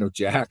acquisition of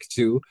Jack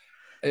too,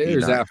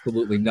 there's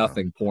absolutely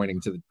nothing pointing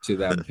to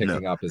them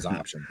picking up his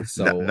option.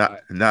 So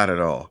not at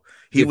all.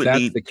 If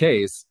that's the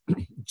case,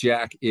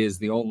 Jack is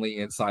the only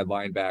inside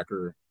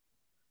linebacker,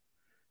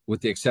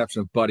 with the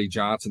exception of Buddy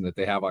Johnson, that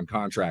they have on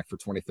contract for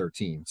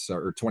 2013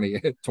 or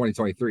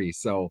 2023.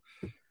 So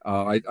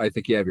I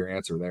think you have your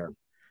answer there.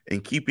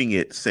 And keeping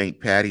it St.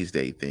 Patty's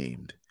Day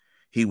themed,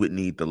 he would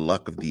need the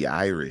luck of the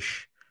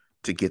Irish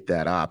to get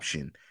that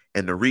option.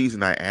 And the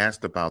reason I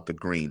asked about the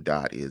green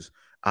dot is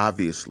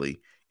obviously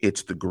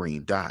it's the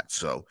green dot.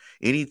 So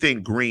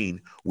anything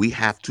green, we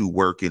have to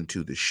work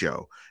into the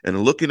show. And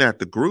looking at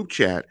the group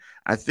chat,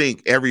 I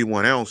think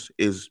everyone else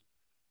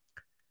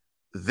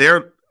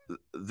they're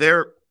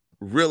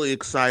really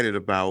excited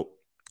about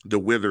the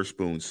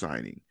Witherspoon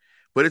signing.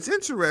 But it's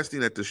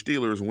interesting that the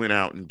Steelers went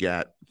out and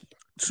got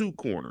 2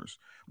 corners.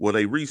 Well,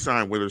 they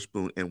re-signed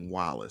Witherspoon and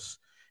Wallace.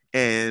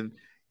 And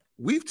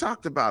we've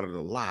talked about it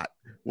a lot.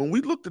 When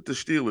we looked at the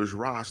Steelers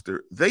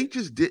roster, they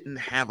just didn't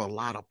have a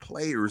lot of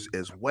players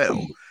as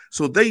well.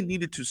 So they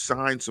needed to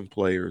sign some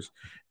players.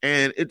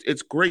 And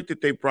it's great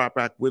that they brought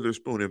back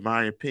Witherspoon. In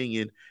my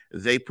opinion,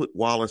 they put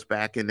Wallace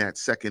back in that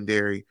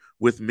secondary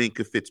with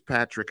Minkah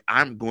Fitzpatrick.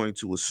 I'm going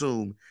to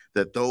assume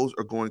that those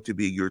are going to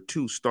be your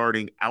two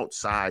starting your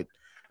outside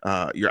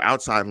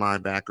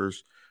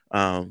linebackers,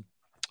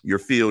 your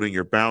field and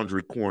your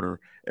boundary corner,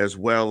 as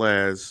well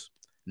as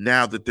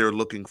now that they're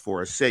looking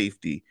for a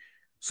safety.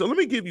 So let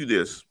me give you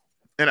this.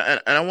 And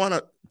I want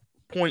to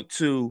point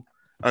to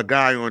a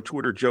guy on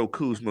Twitter, Joe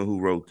Kuzma, who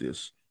wrote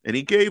this. And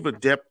he gave a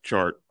depth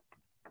chart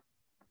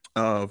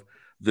of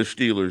the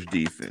Steelers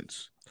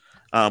defense.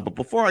 But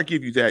before I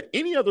give you that,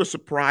 any other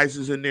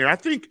surprises in there? I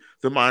think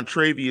the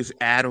Montravius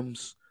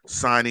Adams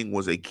signing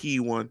was a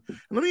key one. And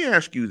let me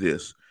ask you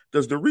this.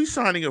 Does the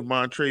re-signing of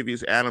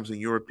Montravius Adams, in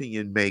your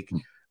opinion, make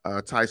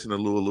Tyson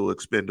Alualu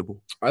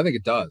expendable? I think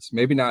it does.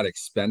 Maybe not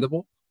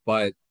expendable,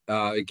 but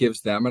it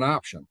gives them an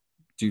option.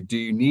 Do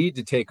you need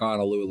to take on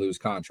Alualu's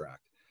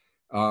contract?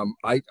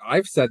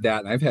 I've said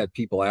that, and I've had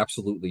people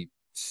absolutely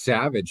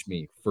savage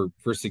me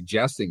for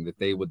suggesting that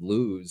they would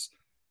lose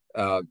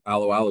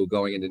Alualu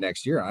going into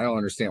next year. I don't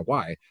understand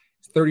why.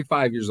 He's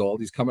 35 years old.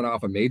 He's coming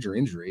off a major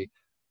injury.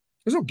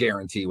 There's no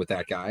guarantee with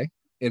that guy.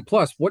 And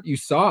plus, what you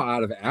saw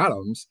out of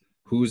Adams,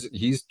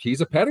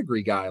 he's a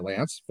pedigree guy,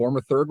 Lance,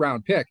 former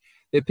third-round pick.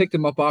 They picked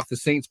him up off the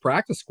Saints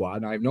practice squad,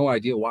 and I have no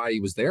idea why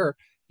he was there.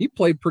 He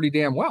played pretty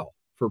damn well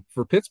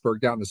for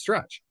Pittsburgh down the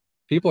stretch.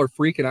 People are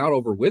freaking out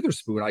over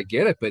Witherspoon. I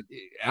get it, but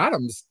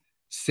Adams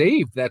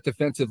saved that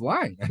defensive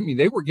line. I mean,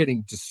 they were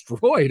getting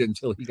destroyed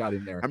until he got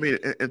in there. I mean,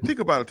 and think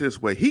about it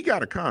this way. He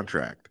got a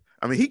contract.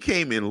 I mean, he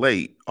came in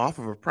late off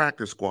of a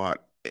practice squad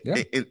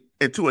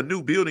into a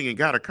new building and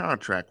got a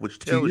contract, which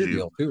tells you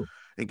deal too.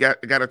 And got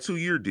a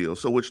 2-year deal.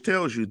 So which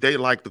tells you they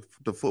like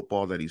the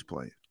football that he's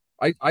playing.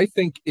 I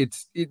think it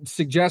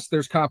suggests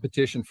there's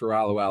competition for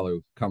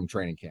Alualu come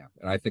training camp.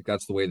 And I think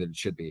that's the way that it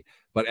should be.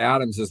 But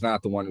Adams is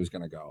not the one who's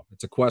going to go.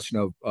 It's a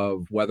question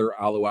of whether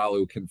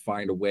Alualu can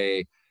find a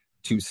way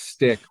to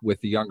stick with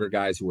the younger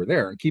guys who were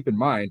there. And keep in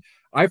mind,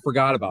 I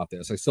forgot about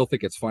this. I still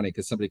think it's funny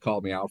because somebody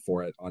called me out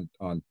for it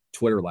on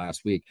Twitter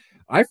last week.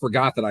 I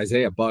forgot that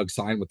Isaiah Bugg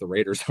signed with the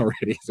Raiders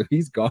already. So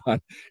he's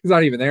gone. He's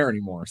not even there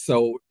anymore.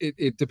 So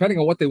it depending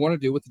on what they want to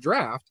do with the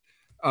draft,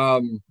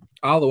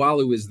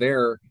 Alualu is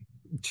there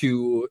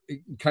to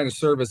kind of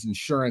serve as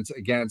insurance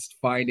against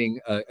finding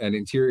an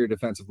interior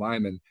defensive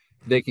lineman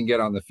they can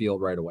get on the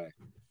field right away.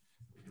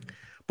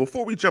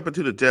 Before we jump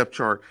into the depth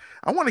chart,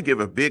 I want to give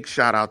a big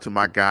shout out to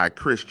my guy,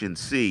 Christian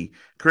C.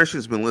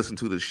 Christian's been listening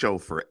to the show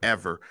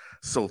forever.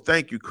 So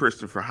thank you,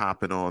 Christian, for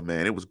hopping on,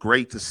 man. It was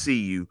great to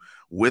see you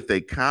with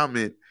a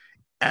comment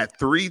at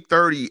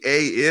 3:30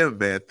 a.m.,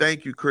 man.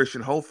 Thank you,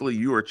 Christian. Hopefully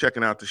you are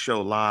checking out the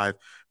show live.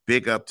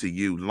 Big up to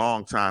you,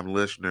 longtime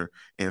listener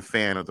and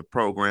fan of the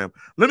program.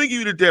 Let me give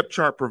you the depth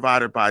chart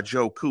provided by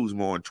Joe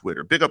Kuzma on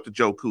Twitter. Big up to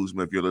Joe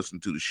Kuzma if you're listening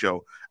to the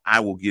show.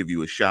 I will give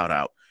you a shout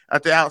out.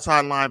 At the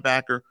outside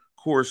linebacker,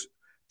 of course,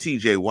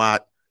 TJ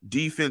Watt,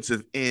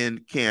 defensive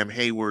end, Cam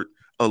Hayward,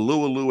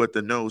 Alualu at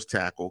the nose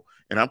tackle,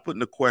 and I'm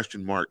putting a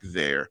question mark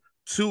there.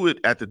 Tuitt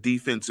at the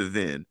defensive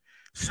end,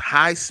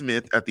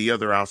 Highsmith at the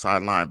other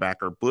outside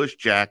linebacker, Bush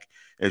Jack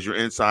as your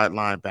inside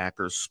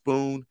linebacker,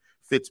 Spoon,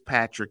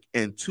 Fitzpatrick,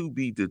 and to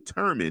be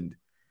determined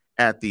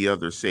at the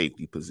other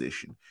safety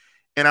position.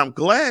 And I'm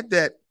glad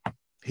that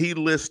he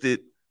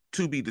listed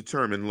to be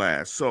determined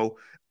last. So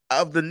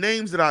of the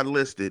names that I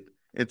listed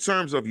in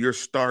terms of your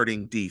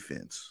starting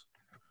defense,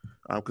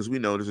 because we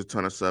know there's a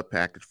ton of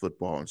sub-package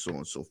football and so on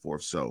and so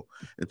forth. So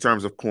in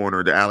terms of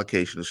corner, the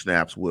allocation of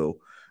snaps will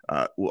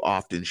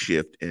often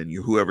shift, and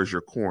whoever's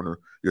your corner,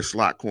 your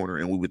slot corner,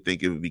 and we would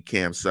think it would be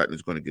Cam Sutton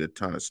is going to get a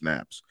ton of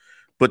snaps.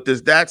 But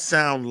does that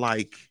sound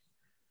like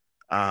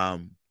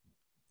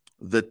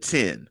the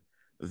 10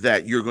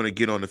 that you're going to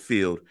get on the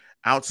field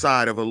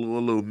outside of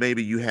Alualu?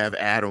 Maybe you have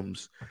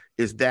Adams.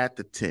 Is that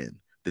the 10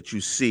 that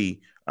you see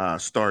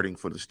starting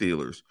for the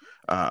Steelers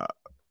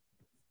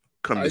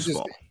come this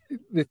fall?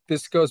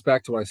 This goes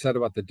back to what I said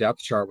about the depth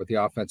chart with the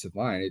offensive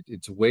line.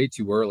 It's way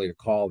too early to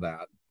call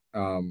that.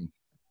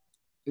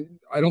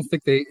 I don't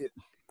think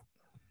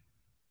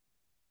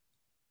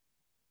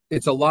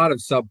it's a lot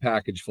of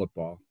sub-package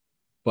football.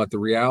 But the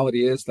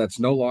reality is that's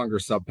no longer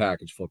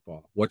sub-package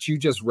football. What you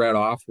just read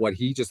off, what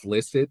he just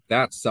listed,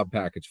 that's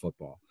sub-package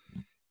football.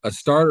 A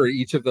starter at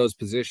each of those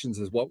positions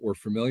is what we're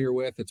familiar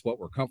with. It's what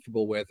we're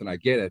comfortable with, and I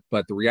get it.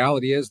 But the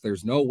reality is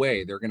there's no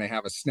way they're going to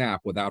have a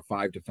snap without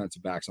 5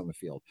 defensive backs on the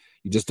field.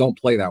 You just don't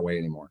play that way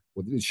anymore.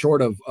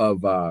 Short of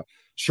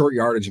short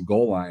yardage and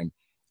goal line,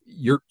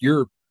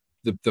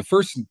 the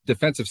first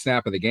defensive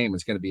snap of the game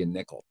is going to be a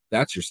nickel.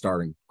 That's your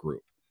starting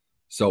group.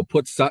 So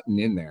put Sutton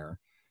in there.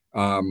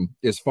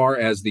 As far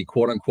as the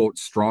quote unquote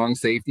strong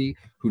safety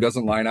who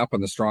doesn't line up on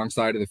the strong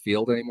side of the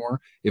field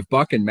anymore, if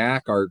Buck and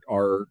Mac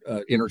are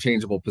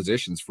interchangeable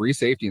positions, free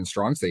safety and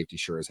strong safety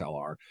sure as hell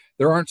are.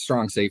 There aren't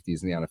strong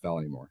safeties in the NFL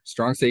anymore.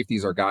 Strong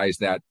safeties are guys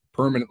that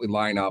permanently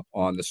line up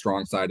on the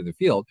strong side of the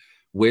field,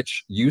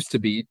 which used to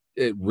be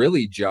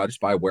really judged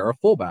by where a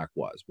fullback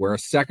was, where a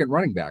second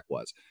running back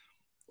was.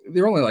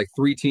 There are only like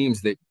 3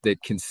 teams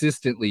that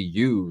consistently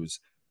use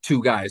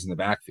 2 guys in the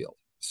backfield.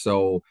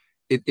 So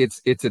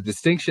it's a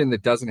distinction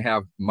that doesn't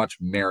have much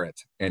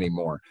merit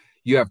anymore.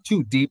 You have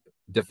 2 deep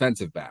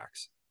defensive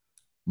backs.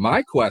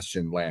 My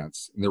question,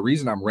 Lance, and the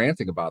reason I'm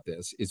ranting about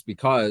this is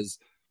because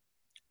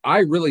I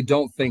really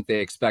don't think they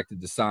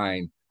expected to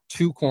sign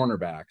 2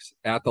 cornerbacks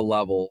at the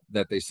level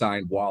that they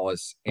signed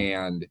Wallace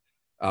and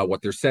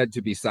what they're said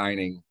to be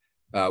signing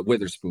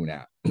Witherspoon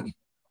at.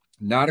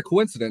 Not a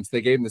coincidence.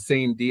 They gave him the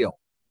same deal.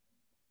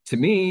 To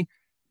me,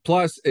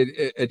 plus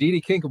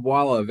Aditi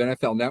Kinkhabwala of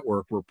NFL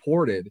Network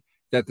reported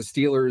that the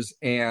Steelers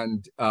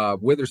and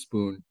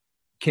Witherspoon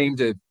came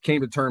to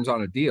terms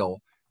on a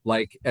deal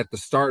like at the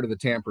start of the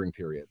tampering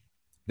period.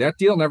 That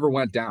deal never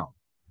went down.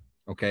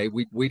 Okay,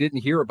 we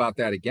didn't hear about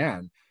that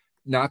again.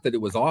 Not that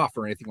it was off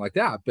or anything like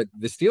that, but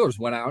the Steelers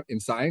went out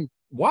and signed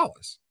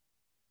Wallace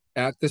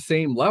at the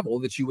same level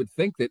that you would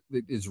think that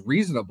is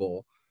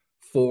reasonable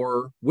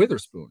for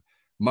Witherspoon.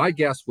 My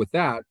guess with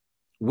that,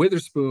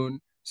 Witherspoon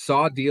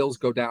saw deals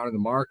go down in the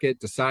market,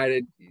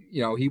 decided,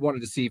 he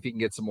wanted to see if he can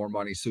get some more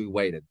money, so he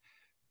waited.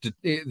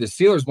 The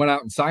Steelers went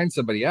out and signed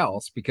somebody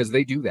else because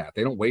they do that.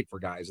 They don't wait for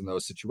guys in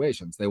those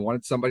situations. They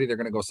wanted somebody, they're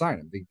going to go sign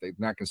him. They're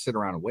not going to sit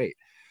around and wait.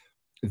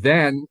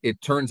 Then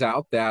it turns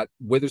out that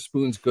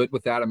Witherspoon's good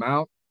with that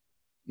amount.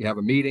 You have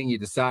a meeting, you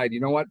decide, you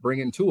know what, bring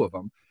in 2 of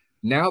them.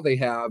 Now they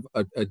have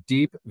a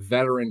deep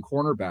veteran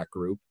cornerback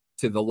group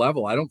to the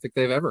level I don't think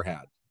they've ever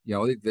had.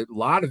 A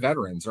lot of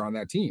veterans are on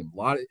that team.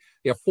 You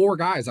have 4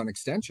 guys on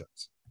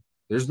extensions.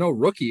 There's no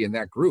rookie in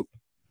that group.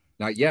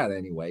 Not yet,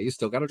 anyway. You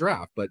still got a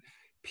draft, but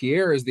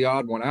Pierre is the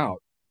odd one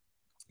out.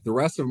 The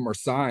rest of them are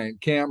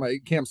signed.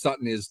 Cam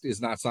Sutton is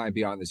not signed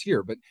beyond this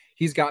year, but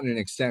he's gotten an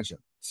extension.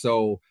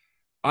 So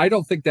I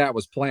don't think that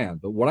was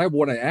planned. But what I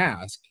want to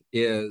ask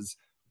is,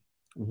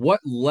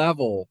 what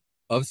level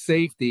of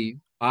safety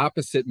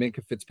opposite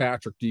Minkah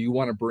Fitzpatrick do you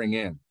want to bring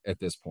in at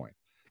this point?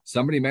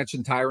 Somebody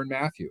mentioned Tyrann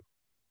Mathieu.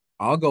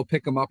 I'll go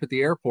pick him up at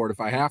the airport if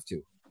I have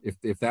to.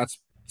 If that's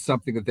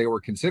something that they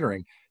were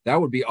considering, that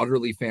would be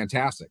utterly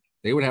fantastic.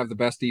 They would have the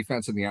best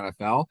defense in the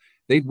NFL.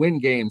 They'd win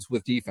games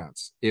with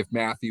defense if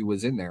Mathieu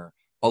was in there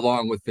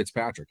along with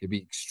Fitzpatrick. It'd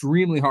be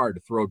extremely hard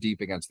to throw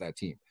deep against that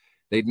team.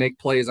 They'd make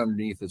plays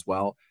underneath as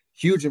well.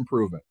 Huge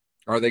improvement.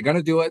 Are they going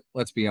to do it?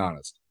 Let's be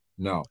honest.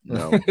 No.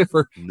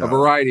 For a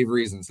variety of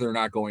reasons, they're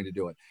not going to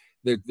do it.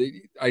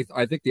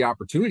 I think the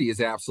opportunity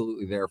is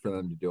absolutely there for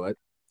them to do it.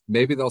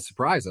 Maybe they'll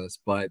surprise us,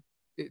 but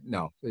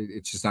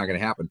it's just not going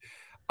to happen.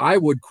 I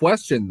would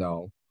question,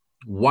 though,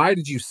 why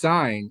did you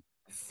sign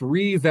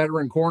 3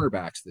 veteran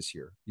cornerbacks this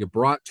year? You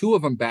brought 2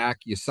 of them back.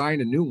 You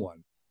signed a new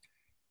one.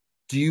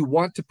 Do you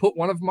want to put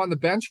one of them on the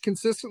bench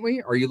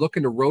consistently? Are you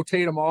looking to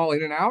rotate them all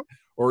in and out?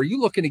 Or are you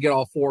looking to get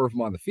all 4 of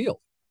them on the field?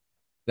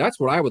 That's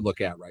what I would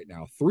look at right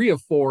now. 3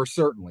 of 4,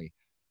 certainly.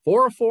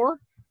 4 of 4?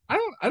 I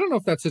don't know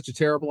if that's such a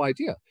terrible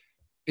idea.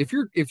 If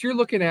you're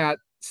looking at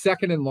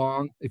second and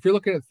long, if you're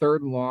looking at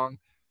third and long,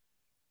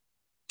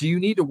 do you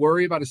need to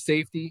worry about a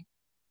safety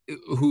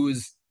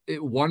who's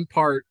 1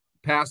 part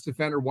pass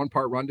defender, 1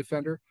 part run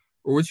defender?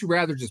 Or would you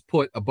rather just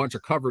put a bunch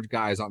of coverage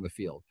guys on the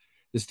field?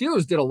 The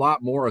Steelers did a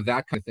lot more of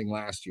that kind of thing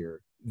last year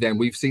than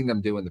we've seen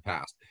them do in the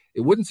past.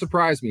 It wouldn't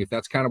surprise me if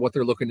that's kind of what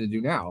they're looking to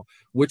do now,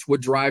 which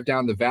would drive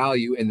down the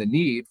value and the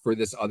need for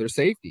this other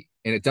safety.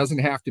 And it doesn't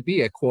have to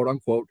be a quote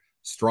unquote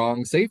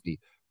strong safety.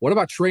 What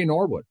about Trey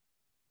Norwood?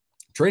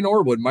 Trey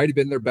Norwood might have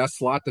been their best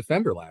slot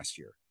defender last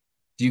year.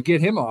 Do you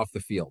get him off the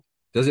field?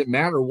 Does it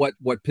matter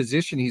what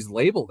position he's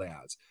labeled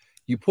as?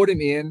 You put him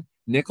in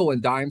nickel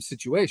and dime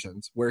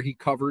situations where he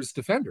covers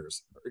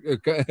defenders,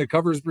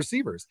 covers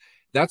receivers.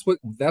 That's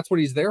what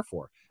he's there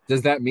for.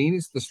 Does that mean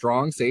he's the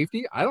strong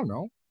safety? I don't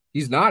know.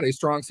 He's not a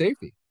strong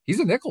safety. He's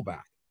a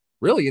nickelback.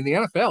 Really, in the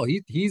NFL,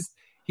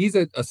 he's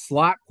a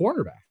slot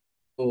cornerback.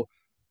 So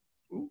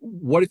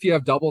what if you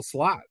have double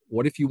slot?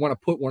 What if you want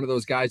to put one of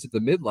those guys at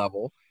the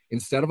mid-level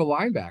instead of a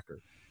linebacker?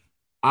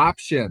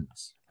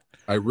 Options.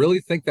 I really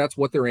think that's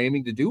what they're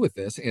aiming to do with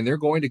this, and they're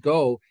going to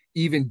go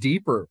even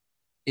deeper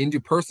into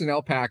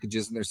personnel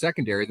packages in their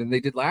secondary than they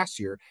did last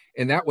year,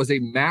 and that was a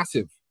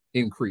massive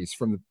increase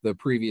from the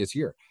previous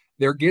year.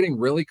 They're getting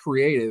really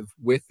creative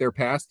with their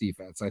pass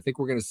defense. I think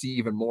we're going to see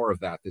even more of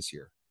that this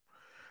year.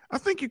 I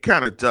think you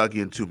kind of dug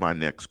into my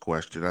next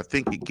question. I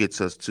think it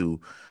gets us to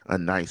a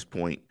nice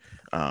point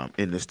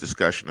in this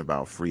discussion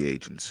about free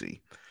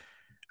agency.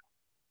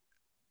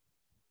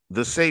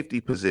 The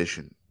safety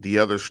position, the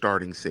other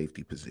starting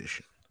safety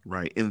position,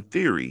 right? In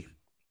theory,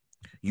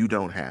 you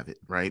don't have it,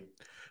 right?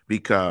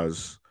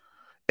 Because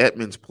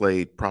Edmonds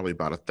played probably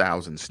about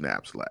 1,000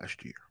 snaps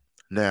last year.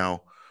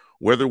 Now,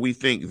 whether we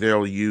think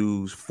they'll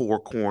use 4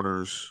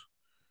 corners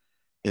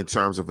in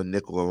terms of a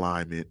nickel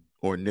alignment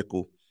or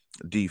nickel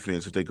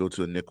defense if they go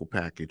to a nickel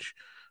package,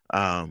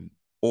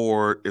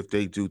 or if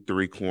they do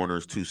 3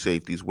 corners, 2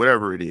 safeties,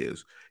 whatever it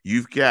is,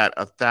 you've got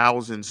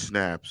 1,000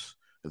 snaps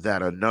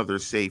that another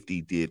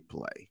safety did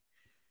play.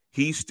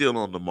 He's still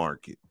on the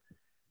market.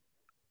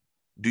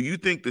 Do you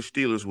think the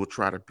Steelers will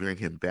try to bring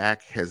him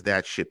back? Has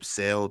that ship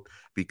sailed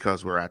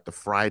because we're at the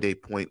Friday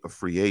point of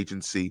free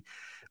agency?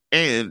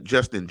 And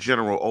just in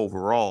general,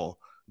 overall,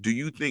 do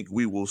you think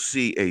we will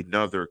see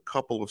another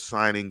couple of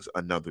signings,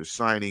 another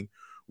signing?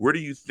 Where do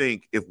you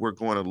think, if we're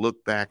going to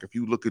look back, if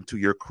you look into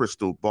your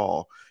crystal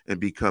ball and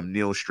become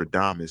Neil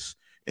Stradamus,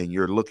 and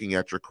you're looking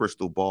at your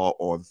crystal ball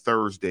on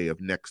Thursday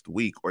of next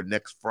week or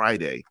next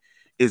Friday,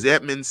 is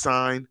Edmonds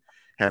signed?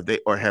 Have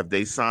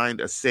they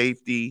signed a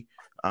safety?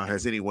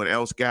 Has anyone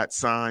else got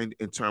signed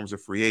in terms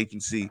of free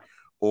agency,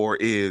 or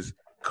is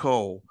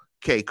Cole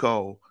K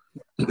Cole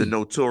the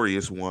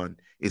notorious one?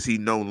 Is he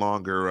no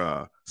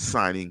longer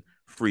signing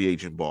free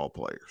agent ball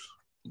players?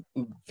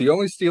 The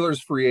only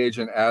Steelers free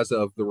agent as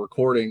of the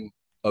recording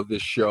of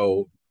this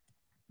show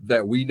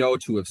that we know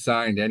to have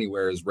signed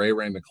anywhere is Ray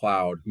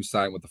McLeod, who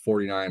signed with the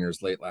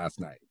 49ers late last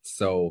night.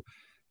 So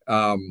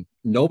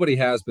nobody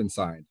has been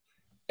signed.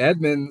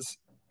 Edmonds,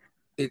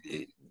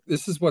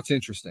 this is what's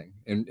interesting.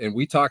 And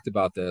we talked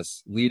about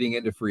this leading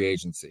into free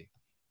agency.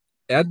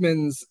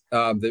 Edmonds,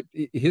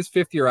 his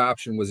fifth-year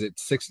option was at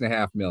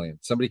 $6.5 million.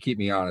 Somebody keep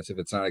me honest if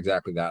it's not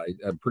exactly that.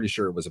 I'm pretty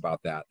sure it was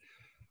about that.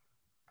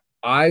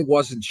 I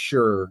wasn't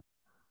sure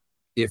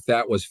if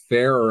that was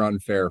fair or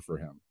unfair for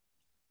him.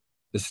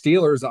 The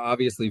Steelers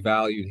obviously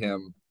valued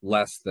him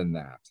less than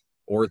that,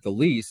 or at the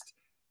least,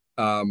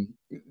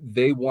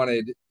 they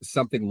wanted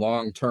something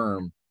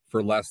long-term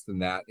for less than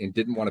that and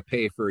didn't want to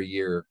pay for a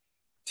year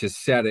to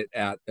set it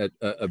at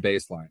a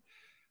baseline.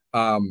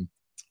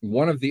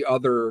 One of the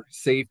other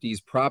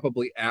safeties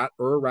probably at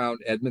or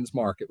around Edmonds'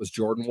 market was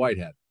Jordan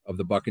Whitehead of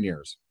the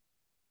Buccaneers.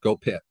 Go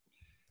Pitt.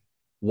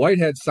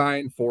 Whitehead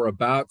signed for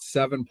about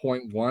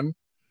 7.1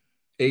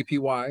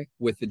 APY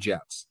with the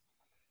Jets.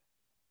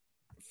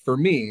 For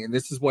me, and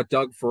this is what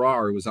Doug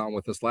Farrar, who was on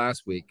with us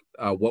last week,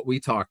 what we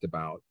talked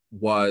about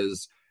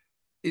was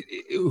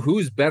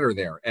who's better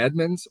there,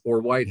 Edmonds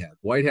or Whitehead?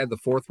 Whitehead, the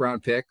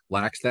fourth-round pick,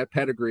 lacks that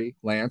pedigree.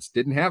 Lance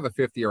didn't have a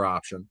fifth-year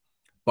option.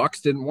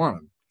 Bucks didn't want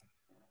him.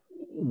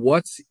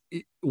 What's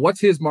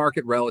his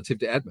market relative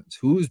to Edmonds?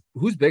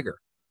 Who's bigger?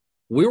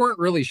 We weren't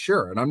really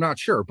sure, and I'm not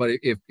sure. But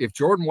if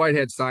Jordan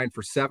Whitehead signed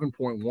for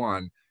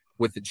 7.1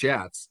 with the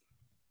Jets,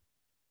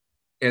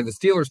 and the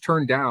Steelers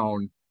turned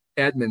down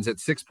Edmonds at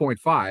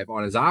 6.5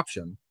 on his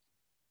option,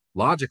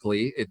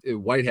 logically,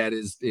 Whitehead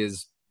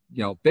is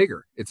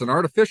bigger. It's an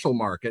artificial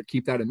market.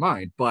 Keep that in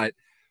mind. But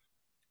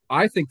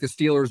I think the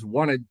Steelers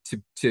wanted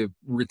to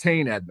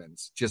retain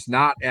Edmonds, just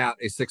not at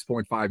a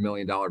 $6.5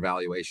 million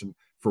valuation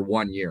for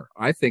 1 year.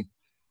 I think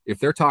if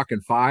they're talking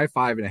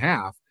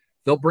 5.5,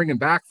 they'll bring him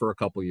back for a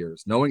couple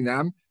years. Knowing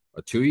them,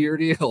 a 2-year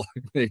deal.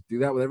 They do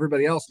that with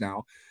everybody else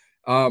now.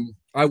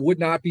 I would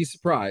not be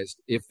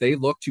surprised if they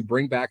look to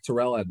bring back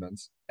Terrell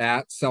Edmonds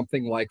at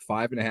something like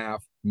 5.5,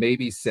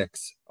 maybe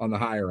 6 on the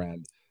higher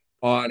end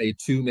on a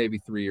 2, maybe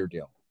 3-year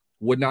deal.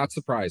 Would not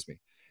surprise me.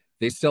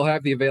 They still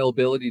have the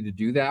availability to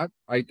do that,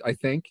 I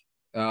think,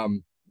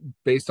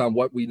 based on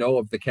what we know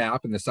of the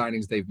cap and the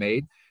signings they've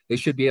made. They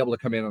should be able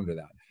to come in under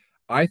that.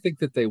 I think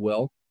that they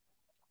will.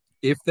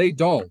 If they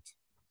don't,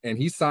 and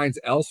he signs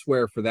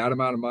elsewhere for that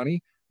amount of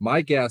money,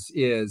 my guess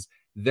is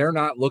they're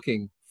not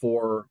looking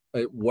for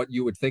what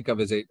you would think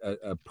of as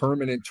a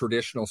permanent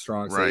traditional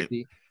strong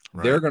safety.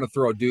 Right. They're going to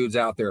throw dudes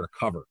out there to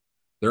cover.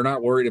 They're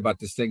not worried about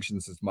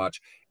distinctions as much.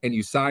 And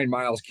you sign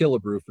Miles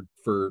Killebrew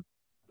for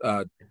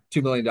 $2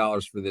 million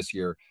for this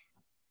year.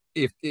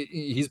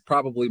 He's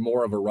probably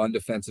more of a run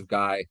defensive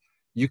guy,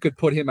 you could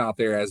put him out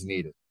there as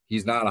needed.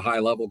 He's not a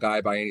high-level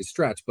guy by any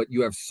stretch, but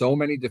you have so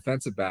many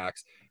defensive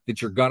backs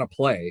that you're going to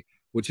play,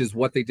 which is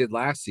what they did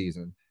last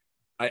season.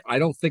 I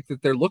don't think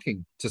that they're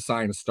looking to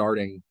sign a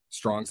starting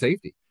strong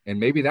safety, and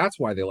maybe that's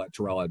why they let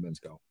Terrell Edmonds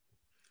go.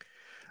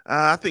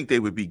 I think they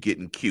would be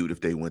getting cute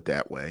if they went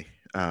that way.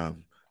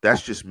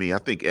 That's just me. I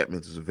think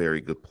Edmonds is a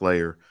very good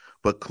player,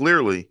 but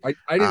clearly, I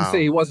didn't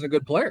say he wasn't a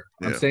good player.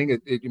 I'm saying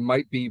it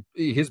might be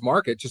his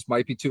market just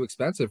might be too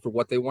expensive for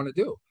what they want to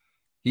do.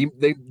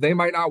 They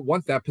might not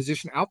want that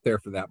position out there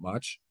for that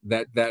much,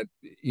 that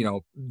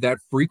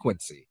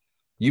frequency.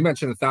 You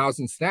mentioned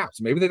 1,000 snaps.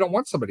 Maybe they don't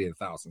want somebody at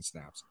 1,000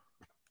 snaps.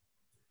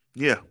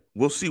 Yeah,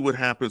 we'll see what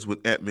happens with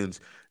Edmonds.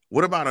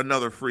 What about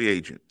another free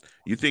agent?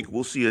 You think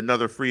we'll see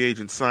another free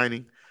agent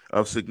signing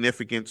of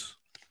significance?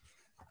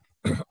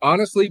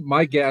 Honestly,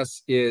 my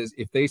guess is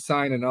if they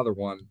sign another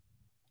one,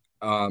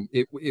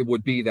 it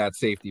would be that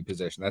safety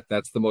position.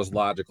 That's the most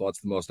logical.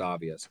 That's the most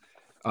obvious.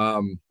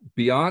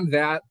 Beyond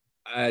that,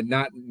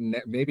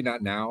 maybe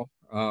not now.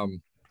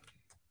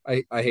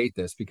 I hate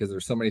this because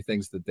there's so many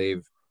things that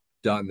they've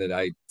done that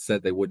I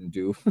said they wouldn't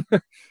do.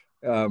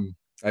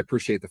 I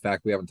appreciate the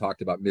fact we haven't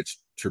talked about Mitch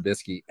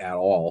Trubisky at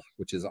all,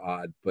 which is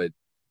odd, but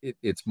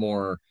it's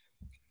more,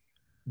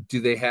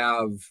 do they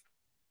have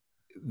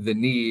the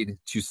need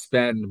to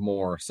spend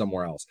more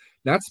somewhere else?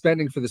 Not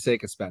spending for the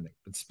sake of spending,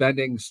 but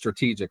spending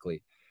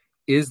strategically.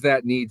 Is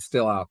that need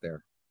still out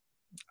there?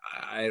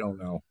 I don't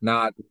know.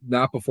 Not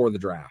before the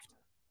draft.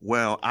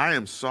 Well, I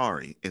am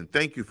sorry, and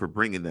thank you for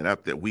bringing that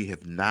up, that we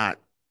have not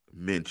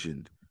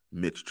mentioned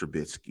Mitch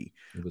Trubisky.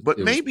 But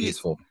maybe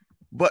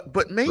but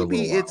for a little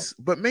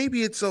while.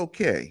 maybe it's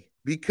okay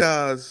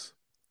because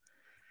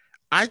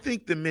I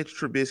think the Mitch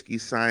Trubisky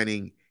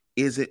signing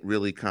isn't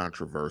really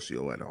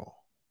controversial at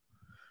all.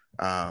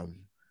 Um,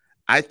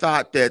 I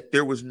thought that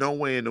there was no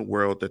way in the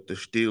world that the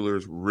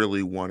Steelers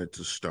really wanted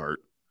to start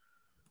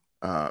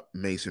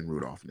Mason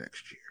Rudolph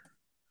next year,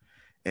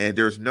 and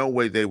there's no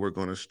way they were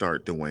going to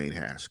start Dwayne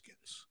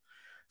Haskins.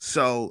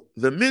 So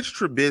the Mitch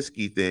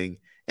Trubisky thing,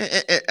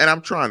 and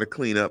I'm trying to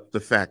clean up the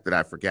fact that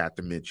I forgot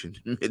to mention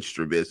Mitch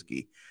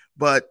Trubisky,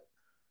 but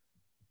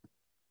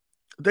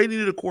they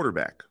needed a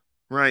quarterback,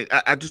 right?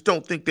 I just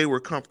don't think they were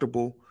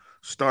comfortable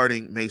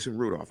starting Mason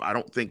Rudolph. I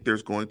don't think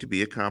there's going to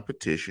be a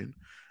competition.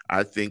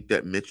 I think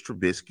that Mitch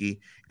Trubisky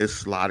is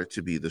slotted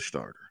to be the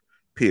starter.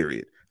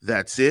 Period.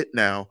 That's it.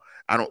 Now,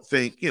 I don't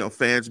think,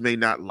 fans may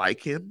not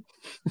like him,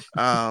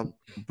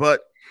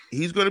 but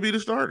he's going to be the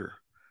starter.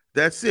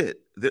 That's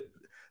it.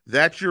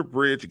 That's your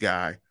bridge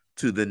guy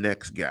to the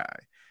next guy.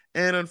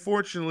 And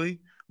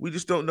unfortunately, we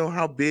just don't know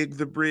how big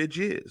the bridge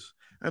is.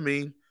 I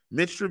mean,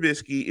 Mitch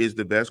Trubisky is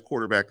the best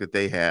quarterback that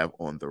they have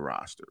on the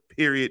roster.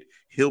 Period.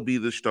 He'll be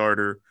the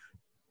starter.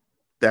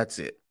 That's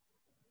it.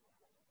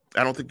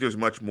 I don't think there's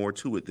much more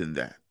to it than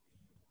that.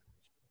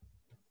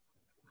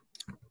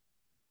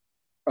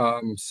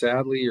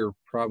 Sadly, you're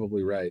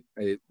probably right.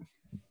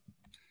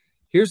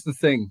 Here's the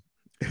thing.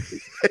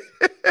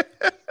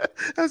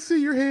 I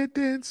see your head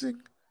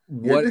dancing.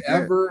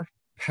 Whatever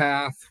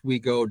path we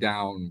go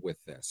down with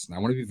this, and I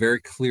want to be very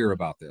clear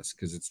about this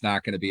because it's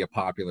not going to be a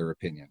popular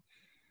opinion.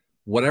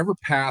 Whatever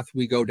path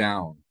we go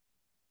down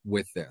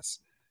with this,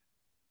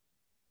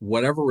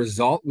 whatever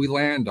result we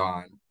land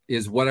on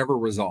is whatever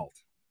result.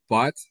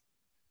 But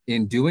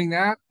in doing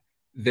that,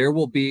 there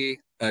will be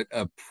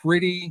a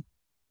pretty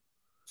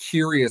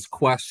curious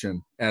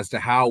question as to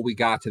how we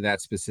got to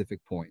that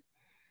specific point.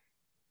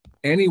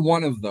 Any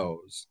one of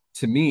those,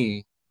 to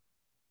me,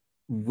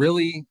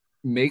 really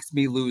makes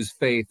me lose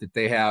faith that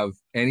they have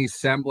any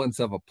semblance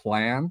of a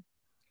plan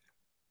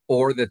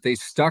or that they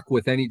stuck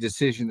with any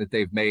decision that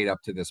they've made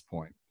up to this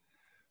point.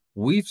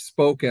 We've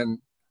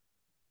spoken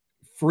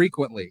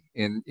frequently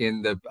in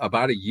the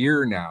about a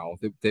year now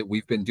that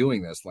we've been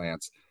doing this,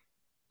 Lance,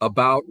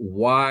 about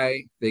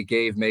why they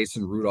gave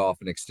Mason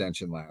Rudolph an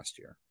extension last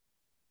year.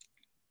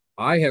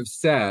 I have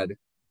said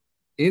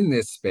in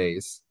this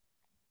space,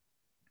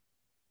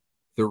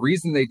 the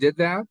reason they did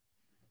that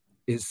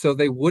is so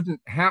they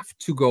wouldn't have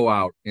to go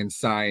out and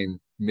sign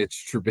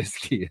Mitch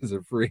Trubisky as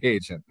a free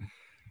agent.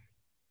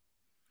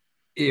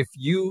 If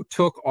you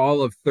took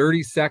all of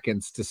 30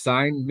 seconds to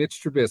sign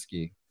Mitch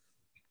Trubisky,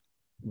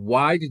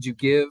 why did you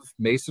give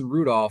Mason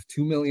Rudolph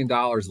 $2 million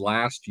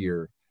last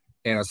year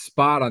and a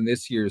spot on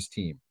this year's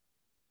team?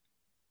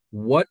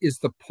 What is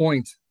the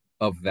point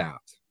of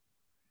that?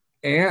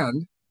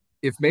 And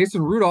if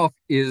Mason Rudolph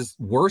is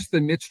worse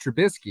than Mitch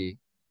Trubisky,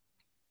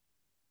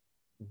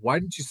 why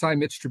didn't you sign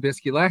Mitch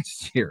Trubisky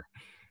last year?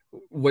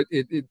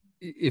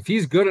 If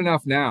he's good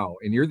enough now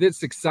and you're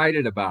this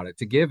excited about it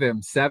to give him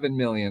 $7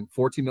 million,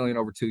 $14 million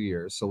over 2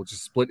 years, so we'll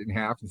just split it in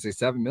half and say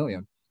 $7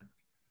 million,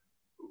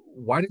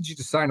 why didn't you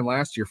just sign him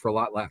last year for a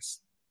lot less?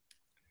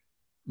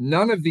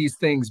 None of these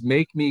things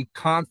make me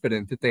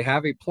confident that they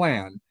have a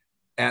plan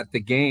at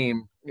the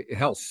game.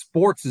 Hell,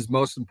 sports is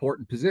most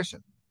important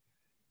position.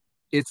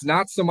 It's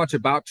not so much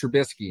about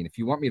Trubisky. And if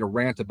you want me to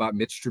rant about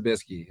Mitch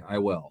Trubisky, I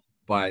will.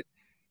 But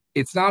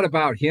it's not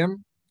about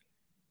him.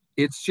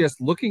 It's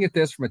just looking at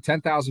this from a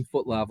 10,000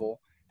 foot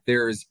level.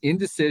 There's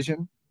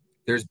indecision.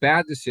 There's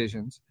bad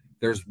decisions.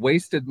 There's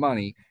wasted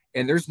money.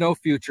 And there's no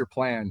future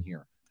plan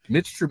here.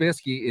 Mitch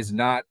Trubisky is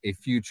not a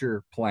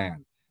future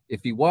plan.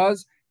 If he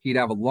was, he'd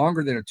have a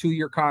longer than a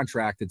 2-year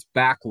contract that's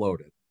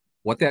backloaded.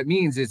 What that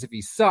means is if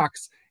he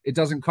sucks, it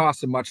doesn't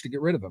cost him much to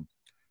get rid of him.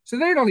 So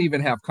they don't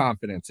even have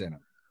confidence in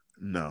him.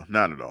 No,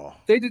 not at all.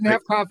 They didn't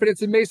have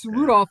confidence in Mason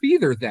Rudolph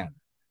either then.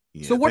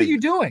 Yeah, so what are you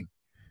doing?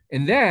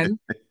 And then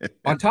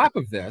on top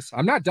of this,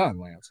 I'm not done,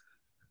 Lance.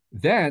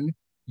 Then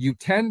you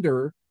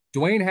tender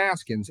Dwayne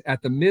Haskins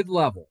at the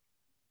mid-level.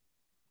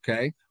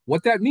 Okay?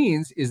 What that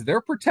means is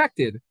they're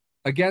protected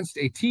against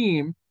a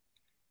team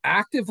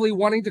actively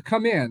wanting to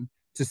come in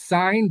to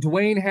sign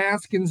Dwayne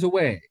Haskins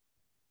away.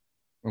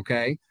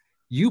 Okay?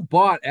 You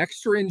bought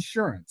extra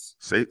insurance.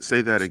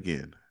 Say that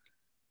again.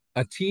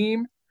 A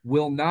team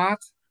will not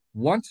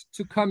want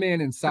to come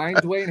in and sign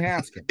Dwayne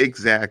Haskins.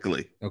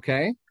 Exactly.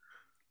 Okay?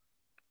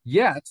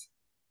 Yet,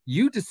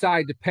 you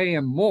decide to pay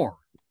him more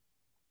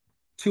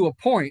to a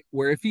point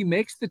where if he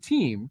makes the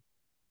team,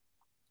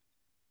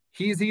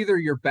 he's either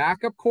your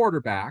backup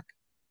quarterback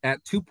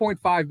at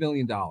 $2.5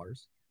 million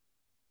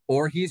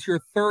or he's your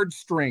third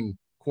string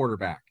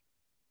quarterback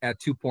at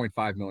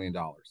 $2.5 million.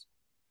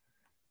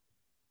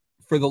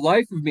 For the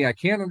life of me, I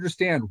can't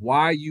understand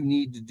why you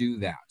need to do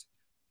that.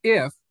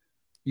 If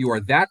you are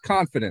that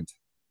confident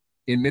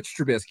in Mitch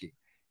Trubisky,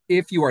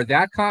 if you are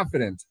that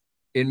confident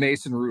in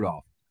Mason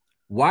Rudolph,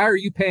 why are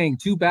you paying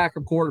 2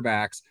 backup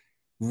quarterbacks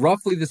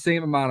roughly the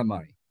same amount of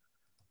money?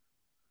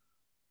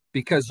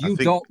 Because you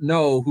don't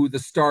know who the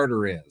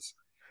starter is.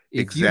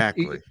 If you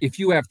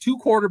have 2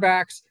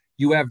 quarterbacks,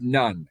 you have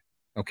none.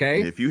 And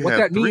Okay. if you What have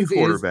that three means is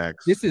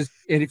quarterbacks,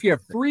 and if you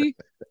have three,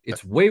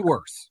 it's way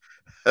worse.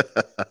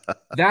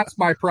 That's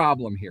my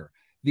problem here.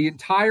 The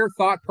entire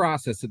thought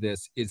process of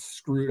this is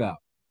screwed up,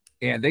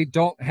 and they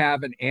don't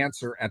have an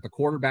answer at the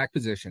quarterback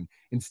position.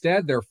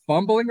 Instead, they're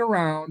fumbling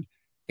around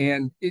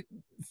and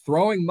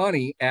throwing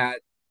money at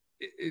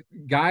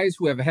guys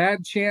who have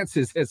had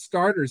chances as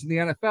starters in the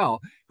NFL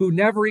who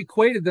never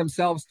equated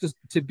themselves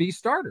to be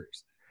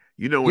starters.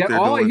 you know what Yet they're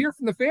all I doing? hear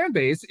from the fan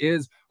base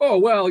is, oh,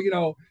 well,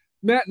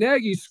 Matt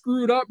Nagy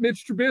screwed up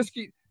Mitch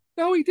Trubisky.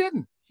 No, he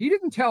didn't. He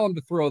didn't tell him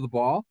to throw the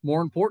ball.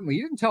 More importantly,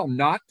 he didn't tell him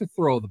not to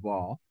throw the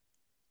ball.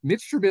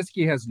 Mitch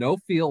Trubisky has no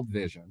field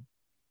vision.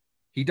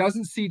 He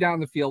doesn't see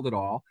down the field at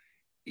all.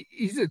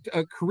 He's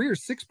a career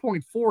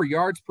 6.4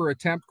 yards per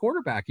attempt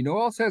quarterback. You know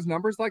who else has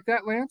numbers like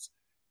that, Lance?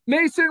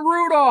 Mason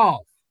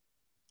Rudolph.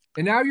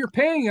 And now you're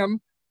paying him,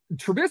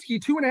 Trubisky,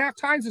 2.5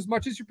 times as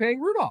much as you're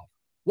paying Rudolph.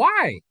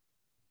 Why?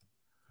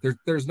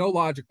 There's no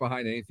logic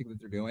behind anything that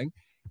they're doing.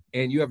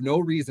 And you have no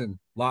reason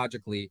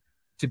logically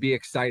to be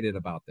excited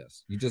about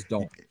this. You just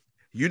don't.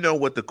 You know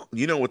what the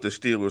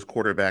Steelers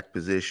quarterback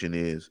position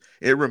is?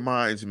 It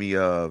reminds me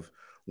of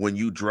when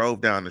you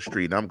drove down the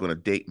street, and I'm going to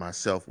date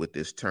myself with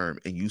this term,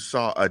 and you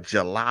saw a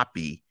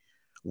jalopy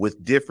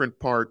with different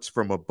parts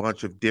from a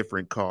bunch of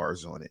different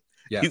cars on it.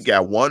 Yes. You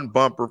got one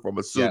bumper from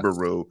a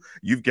Subaru. Yes.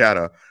 You've got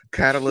a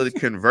catalytic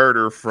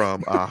converter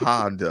from a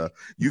Honda.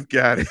 You've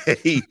got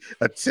a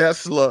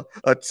Tesla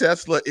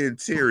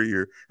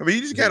interior. I mean,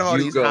 you just got all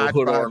these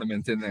hood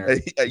ornaments in there.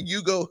 A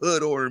Yugo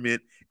hood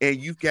ornament, and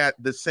you've got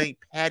the St.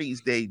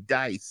 Patty's Day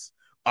dice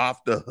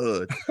off the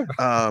hood.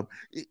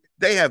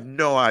 They have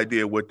no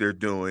idea what they're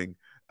doing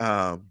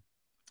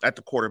at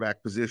the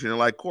quarterback position. And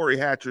like Corey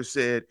Hatcher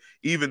said,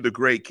 even the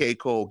great K.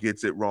 Cole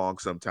gets it wrong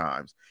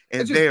sometimes.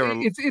 And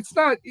it's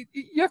not,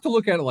 you have to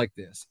look at it like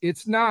this.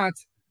 It's not,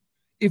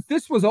 if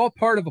this was all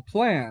part of a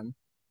plan,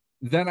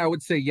 then I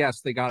would say,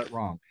 yes, they got it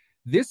wrong.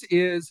 This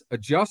is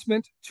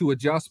adjustment to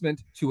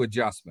adjustment to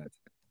adjustment.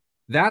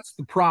 That's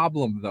the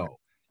problem, though.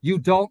 You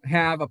don't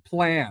have a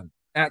plan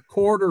at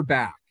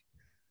quarterback.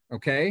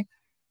 Okay.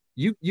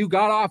 You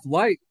got off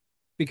light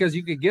because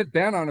you could get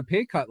Ben on a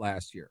pay cut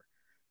last year,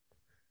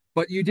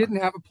 but you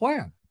didn't have a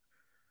plan.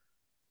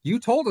 You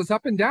told us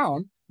up and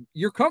down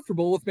you're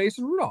comfortable with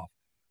Mason Rudolph.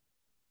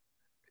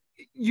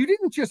 You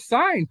didn't just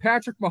sign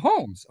Patrick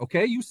Mahomes,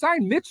 okay? You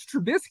signed Mitch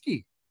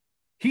Trubisky.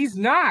 He's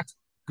not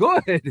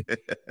good.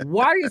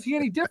 Why is he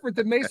any different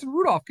than Mason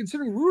Rudolph,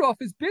 considering Rudolph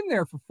has been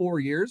there for 4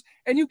 years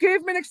and you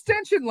gave him an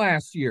extension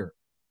last year?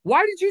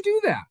 Why did you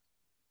do that?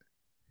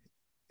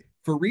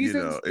 For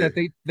reasons that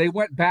they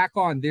went back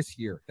on this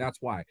year. That's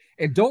why.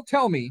 And don't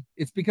tell me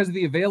it's because of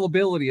the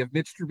availability of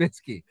Mitch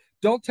Trubisky.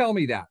 Don't tell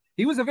me that.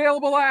 He was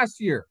available last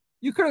year.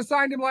 You could have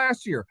signed him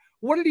last year.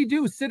 What did he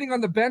do sitting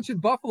on the bench in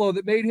Buffalo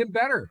that made him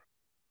better?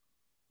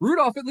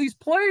 Rudolph at least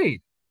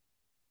played.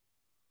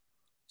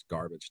 It's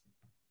garbage.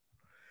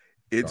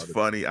 It's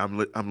funny.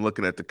 I'm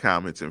looking at the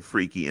comments and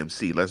Freaky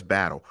MC. Let's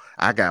battle.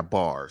 I got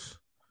bars.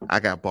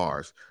 Let's have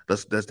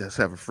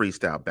a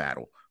freestyle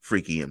battle,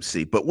 Freaky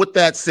MC. But with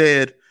that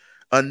said,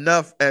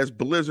 enough, as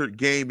Blizzard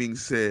Gaming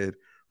said,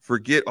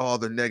 forget all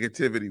the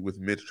negativity with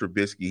Mitch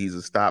Trubisky. He's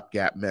a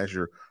stopgap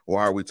measure. Or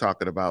are we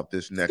talking about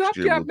this next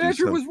year? Stopgap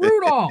measure was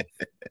Rudolph.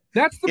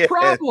 That's the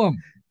problem.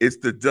 It's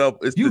the double.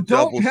 You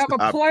don't have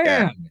a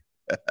plan.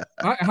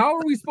 How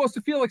are we supposed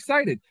to feel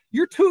excited?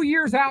 You're 2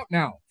 years out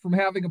now from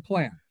having a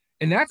plan.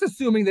 And that's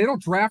assuming they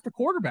don't draft a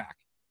quarterback.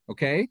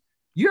 Okay.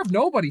 You have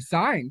nobody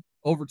signed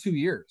over 2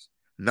 years.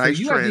 Nice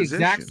so you transition. Have the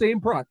exact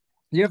same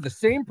You have the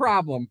same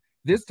problem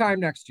this time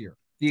next year.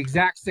 The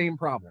exact same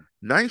problem.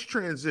 Nice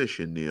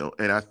transition, Neil.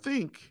 And I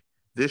think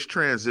this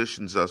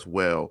transitions us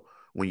well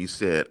when you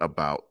said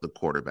about the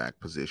quarterback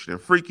position.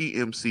 And Freaky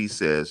MC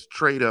says,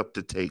 trade up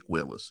to take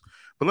Willis.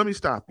 But let me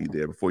stop you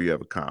there before you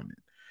have a comment.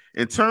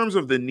 In terms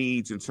of the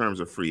needs, in terms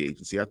of free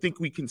agency, I think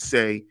we can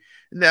say,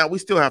 now we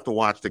still have to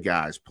watch the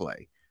guys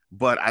play,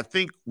 but I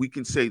think we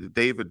can say that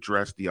they've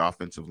addressed the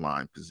offensive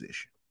line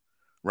position,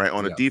 right?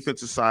 On the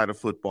defensive side of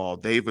football,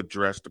 they've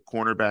addressed the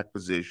cornerback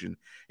position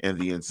and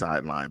the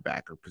inside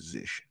linebacker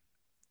position.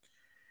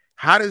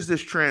 How does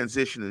this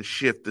transition and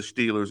shift the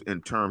Steelers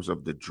in terms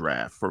of the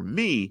draft? For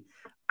me,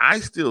 I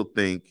still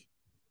think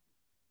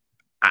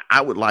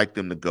I would like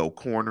them to go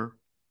corner.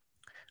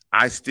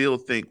 I still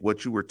think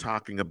what you were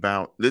talking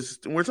about,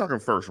 we're talking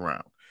first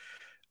round.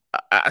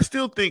 I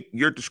still think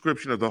your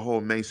description of the whole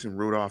Mason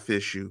Rudolph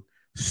issue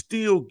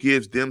still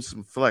gives them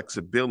some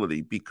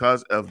flexibility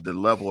because of the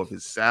level of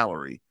his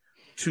salary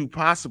to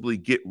possibly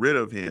get rid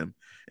of him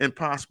and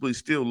possibly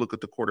still look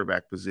at the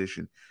quarterback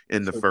position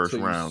in the first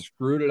round. You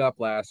screwed it up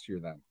last year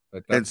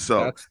then.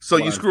 So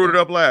you screwed it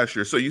up last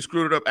year. So you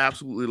screwed it up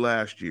absolutely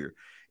last year.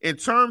 In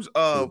terms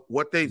of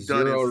what they've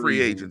done in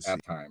free agency.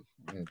 At time.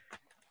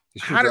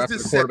 How does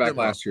this set them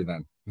last year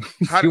then?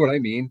 See what I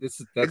mean?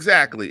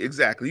 Exactly.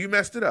 You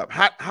messed it up.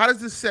 How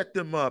does this set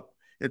them up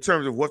in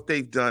terms of what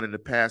they've done in the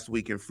past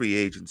week in free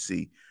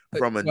agency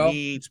from a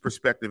needs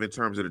perspective in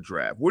terms of the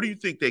draft? Where do you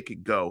think they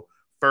could go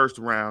first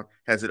round?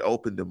 Has it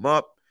opened them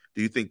up?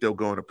 Do you think they'll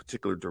go in a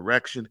particular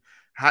direction?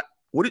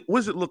 What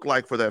does it look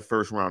like for that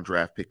first round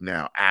draft pick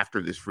now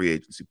after this free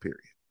agency period?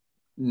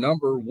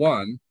 Number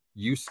one,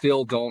 you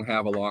still don't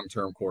have a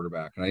long-term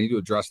quarterback. And I need to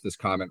address this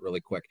comment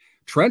really quick.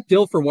 Trent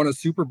Dilfer won a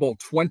Super Bowl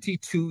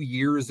 22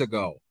 years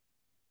ago.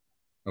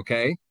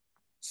 Okay?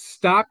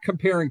 Stop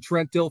comparing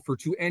Trent Dilfer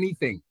to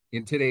anything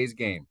in today's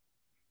game.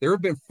 There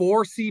have been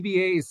 4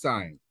 CBAs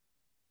signed.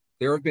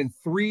 There have been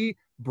 3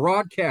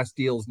 broadcast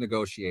deals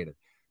negotiated.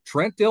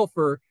 Trent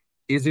Dilfer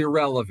is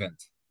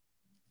irrelevant.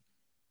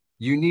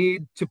 You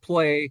need to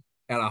play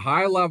at a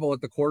high level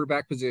at the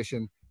quarterback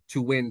position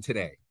to win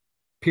today.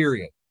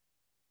 Period.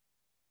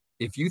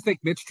 If you think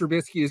Mitch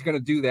Trubisky is going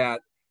to do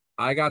that,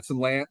 I got some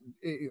land.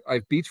 I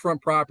have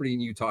beachfront property in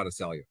Utah to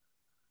sell you.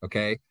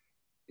 Okay?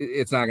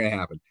 It's not going to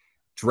happen.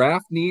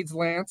 Draft needs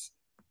Lance.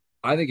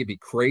 I think it'd be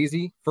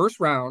crazy. First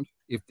round,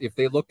 if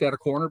they looked at a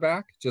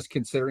cornerback, just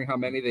considering how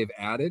many they've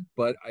added.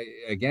 But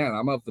again,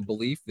 I'm of the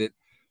belief that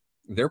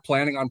they're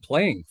planning on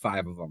playing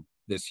 5 of them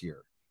this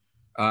year.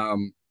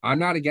 I'm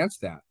not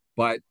against that.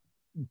 But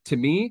to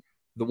me,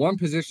 the one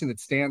position that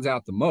stands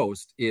out the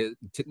most is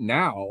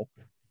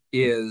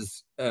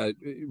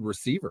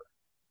receiver.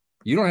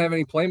 You don't have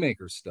any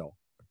playmakers still.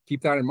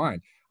 Keep that in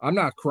mind. I'm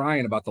not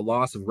crying about the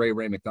loss of Ray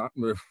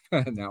McDonald.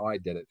 Now I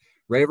did it.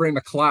 Ray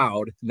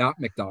McLeod, not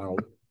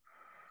McDonald.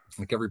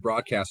 Like every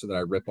broadcaster that I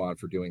rip on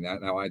for doing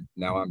that.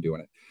 Now I'm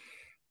doing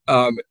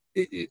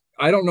it.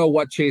 I don't know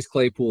what Chase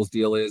Claypool's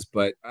deal is,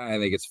 but I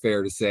think it's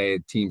fair to say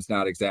the team's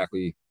not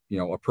exactly,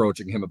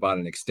 approaching him about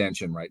an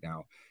extension right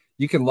now.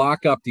 You can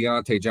lock up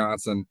Deontay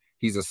Johnson.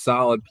 He's a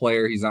solid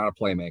player. He's not a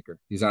playmaker.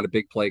 He's not a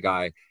big play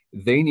guy.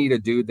 They need a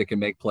dude that can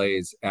make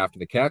plays after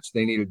the catch.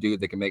 They need a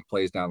dude that can make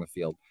plays down the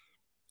field.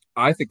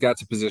 I think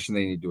that's a position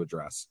they need to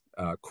address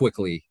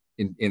quickly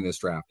in this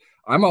draft.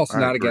 I'm also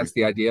not against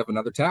the idea of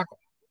another tackle.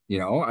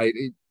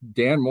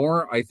 Dan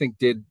Moore, I think,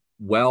 did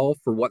well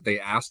for what they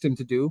asked him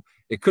to do.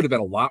 It could have been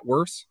a lot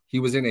worse. He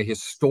was in a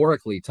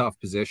historically tough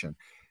position.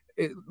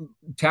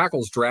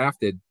 Tackles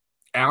drafted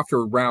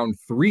after round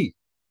 3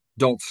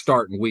 don't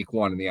start in week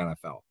 1 in the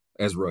NFL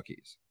as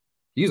rookies.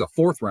 He's a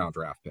 4th round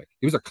draft pick.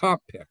 He was a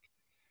comp pick.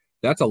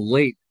 That's a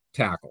late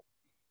tackle.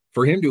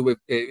 For him to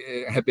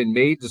have been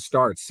made to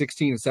start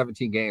 16 and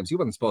 17 games, he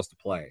wasn't supposed to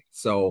play.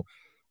 So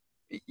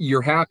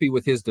you're happy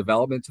with his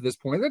development to this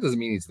point. That doesn't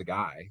mean he's the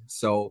guy.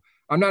 So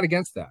I'm not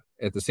against that.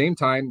 At the same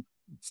time,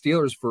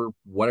 Steelers, for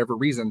whatever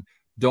reason,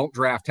 don't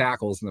draft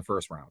tackles in the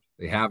first round.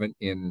 They haven't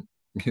in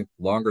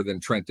longer than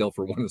Trent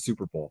Dilfer won the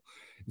Super Bowl.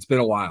 It's been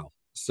a while.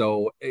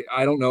 So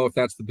I don't know if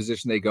that's the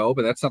position they go,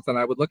 but that's something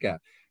I would look at.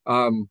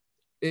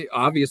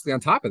 Obviously, on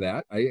top of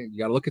that, you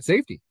got to look at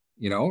safety.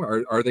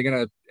 Are they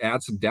going to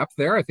add some depth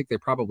there? I think they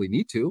probably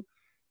need to.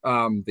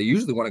 They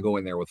usually want to go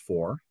in there with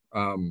 4.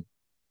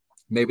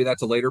 Maybe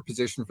that's a later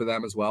position for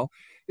them as well.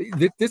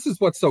 This is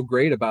what's so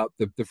great about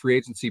the free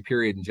agency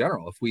period in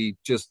general. If we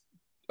just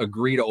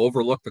agree to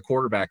overlook the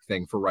quarterback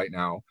thing for right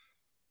now,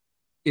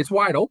 it's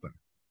wide open.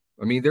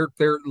 I mean,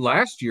 they're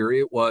last year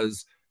it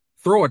was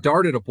throw a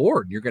dart at a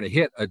board and you're going to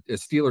hit a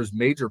Steelers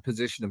major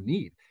position of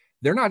need.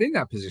 They're not in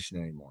that position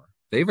anymore.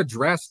 They've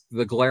addressed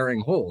the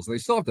glaring holes. They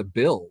still have to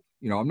build.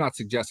 I'm not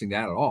suggesting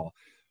that at all.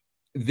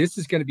 This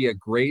is going to be a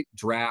great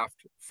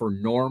draft for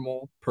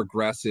normal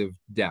progressive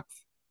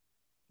depth.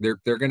 They're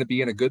going to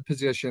be in a good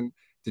position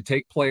to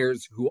take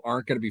players who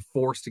aren't going to be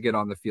forced to get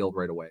on the field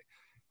right away.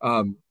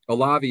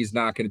 Olave is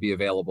not going to be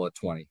available at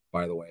 20,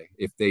 by the way.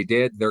 If they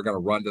did, they're going to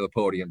run to the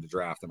podium to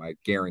draft him. I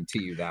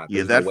guarantee you that.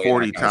 Yeah, that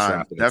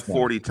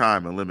 40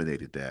 time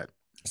eliminated that.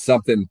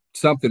 Something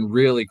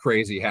really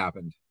crazy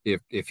happened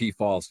if he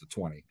falls to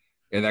 20.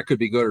 And that could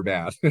be good or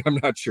bad. I'm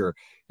not sure.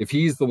 If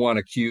he's the one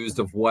accused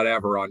of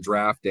whatever on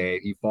draft day,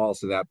 he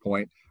falls to that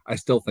point, I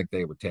still think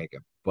they would take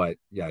him. But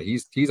yeah,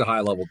 he's a high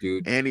level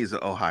dude. And he's an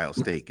Ohio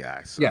State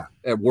guy. So. Yeah,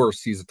 at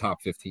worst, he's a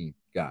top 15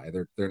 guy.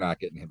 They're not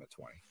getting him at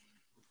 20.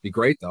 Be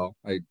great though.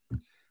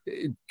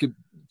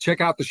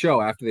 Check out the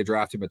show after they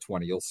draft him at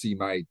 20. You'll see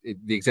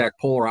the exact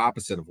polar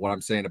opposite of what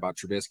I'm saying about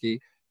Trubisky.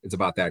 It's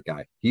about that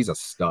guy. He's a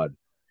stud.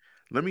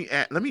 Let me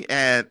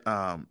add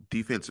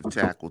defensive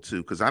tackle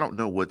too, because I don't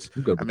know what's.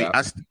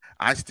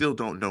 I still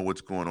don't know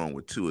what's going on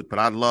with Tuitt, but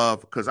I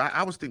love because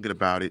I was thinking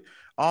about it.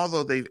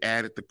 Although they've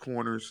added the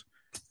corners,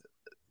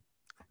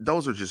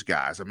 those are just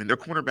guys. I mean, their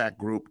cornerback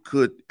group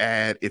could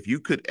add. If you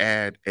could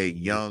add a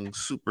young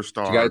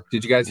superstar,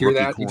 did you guys hear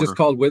that? Corner. He just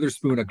called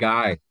Witherspoon a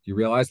guy. Do you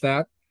realize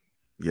that?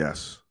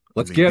 Yes.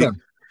 Let's get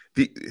him.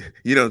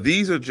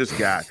 These are just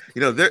guys.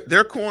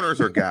 Their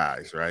corners are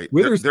guys, right?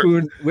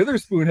 Witherspoon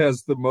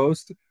has the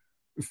most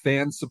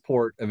fan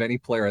support of any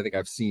player I think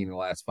I've seen in the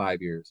last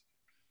 5 years.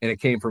 And it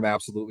came from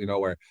absolutely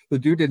nowhere. The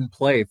dude didn't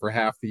play for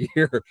half the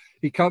year.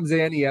 He comes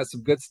in, he has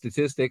some good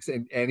statistics,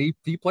 and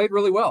he played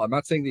really well. I'm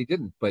not saying that he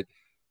didn't, but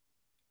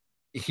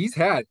he's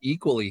had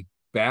equally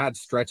bad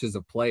stretches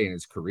of play in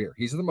his career.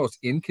 He's the most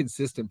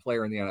inconsistent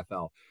player in the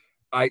NFL.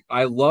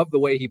 I love the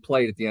way he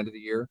played at the end of the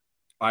year.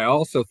 I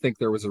also think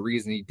there was a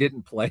reason he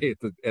didn't play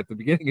at the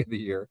beginning of the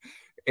year.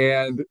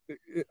 And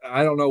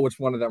I don't know which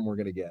one of them we're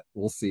going to get.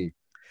 We'll see.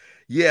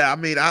 Yeah, I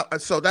mean,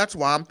 so that's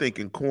why I'm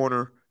thinking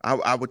corner.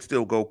 I would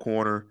still go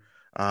corner,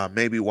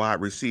 maybe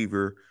wide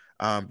receiver,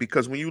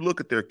 because when you look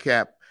at their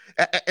cap,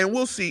 and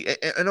we'll see,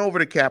 and over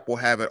the cap, we'll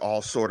have it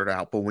all sorted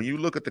out. But when you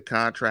look at the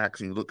contracts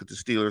and you look at the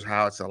Steelers,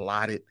 how it's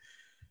allotted,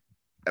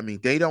 I mean,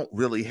 they don't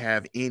really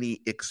have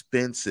any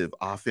expensive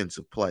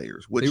offensive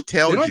players, They which they don't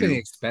tells have any you,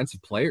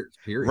 expensive players,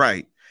 period.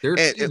 right? And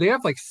They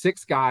have like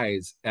six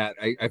guys at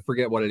I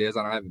forget what it is.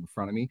 I don't have it in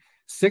front of me.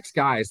 Six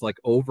guys like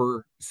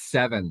over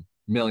 7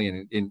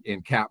 million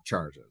in cap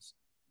charges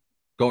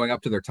going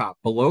up to their top.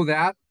 Below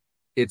that,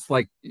 it's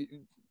like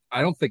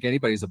I don't think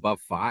anybody's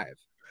above 5.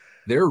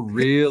 They're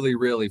really,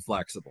 really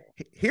flexible.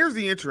 here's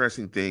the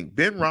interesting thing: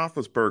 Ben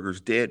Roethlisberger's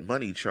dead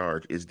money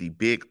charge is the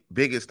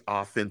biggest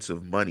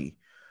offensive money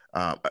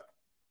uh,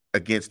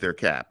 against their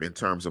cap in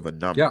terms of a Yeah,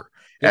 number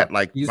yeah. at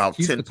like about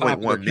He's the top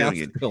of their 10.1 cap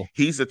million. still.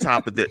 He's the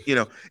top of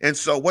the. And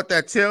so what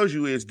that tells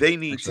you is they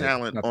need Actually,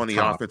 talent not on the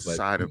the top, offensive but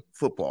side of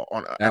football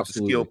at the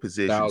skill absolutely,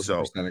 position.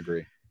 So 1,000%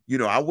 agree.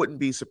 I wouldn't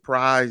be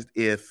surprised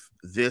if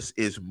this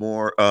is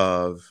more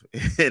of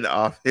an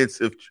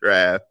offensive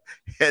draft,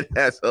 and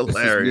that's This is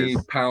me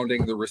hilarious.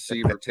 pounding the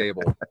receiver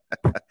table.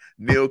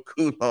 Neil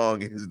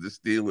Coulong is the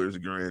Steelers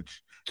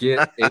Grinch.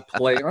 Get a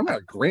play. I'm not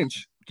a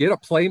Grinch. Get a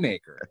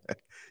playmaker. You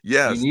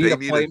Yes, need they a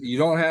need a. play. You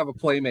don't have a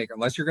playmaker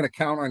unless you're going to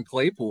count on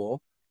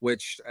Claypool,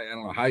 which I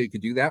don't know how you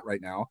could do that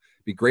right now.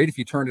 It'd be great if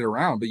you turned it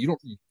around, but you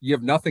don't. You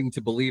have nothing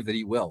to believe that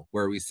he will.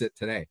 Where we sit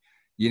today,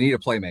 you need a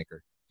playmaker.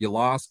 You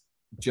lost.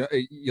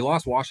 You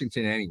lost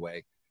Washington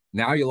anyway.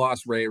 Now you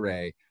lost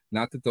Ray.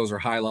 Not that those are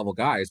high level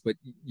guys, but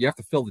you have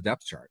to fill the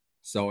depth chart.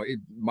 So,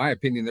 in my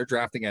opinion, they're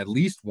drafting at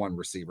least one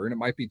receiver, and it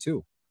might be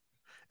two.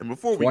 And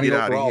before we 20 get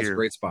out of overall is a here,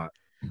 great spot.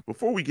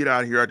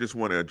 I just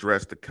want to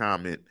address the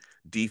comment: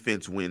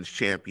 defense wins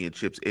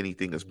championships.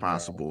 Anything is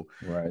possible.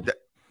 Right.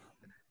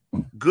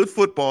 Good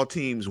football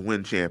teams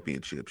win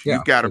championships. Yeah.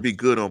 You've got to be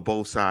good on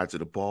both sides of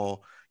the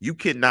ball. You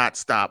cannot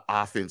stop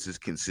offenses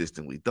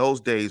consistently.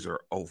 Those days are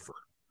over.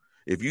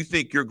 If you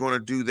think you're going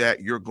to do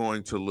that, you're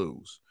going to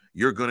lose.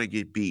 You're going to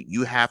get beat.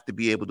 You have to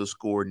be able to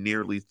score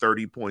nearly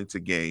 30 points a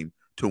game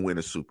to win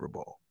a Super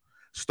Bowl.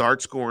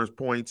 Start scoring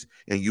points,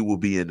 and you will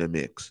be in the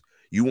mix.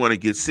 You want to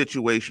get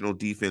situational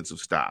defensive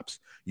stops.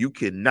 You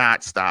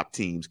cannot stop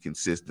teams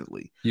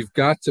consistently. You've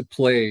got to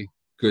play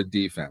good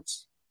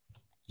defense.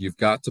 You've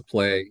got to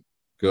play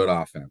good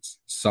offense.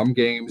 Some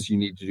games you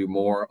need to do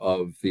more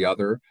of the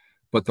other,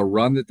 but the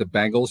run that the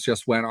Bengals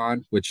just went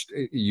on, which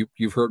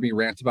you've heard me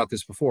rant about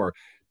this before,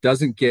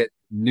 doesn't get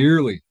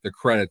nearly the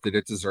credit that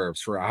it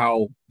deserves for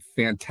how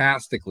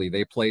fantastically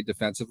they played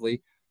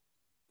defensively.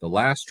 The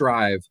last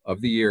drive of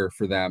the year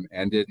for them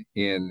ended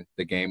in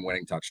the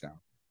game-winning touchdown.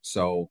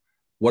 So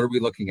what are we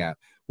looking at?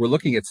 We're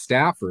looking at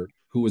Stafford,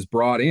 who was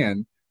brought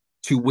in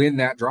to win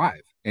that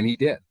drive, and he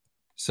did.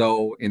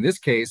 So in this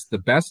case, the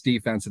best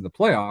defense in the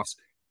playoffs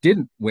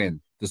didn't win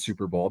the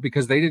Super Bowl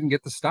because they didn't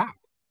get the stop.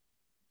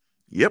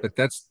 Yep.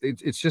 But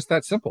it's just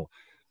that simple.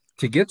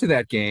 To get to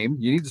that game,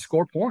 you need to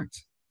score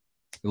points.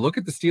 Look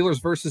at the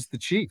Steelers versus the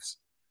Chiefs.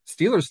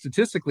 Steelers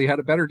statistically had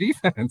a better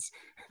defense.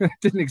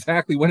 Didn't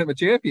exactly win him a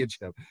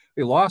championship.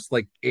 They lost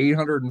like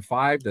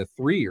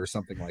 805-3 or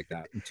something like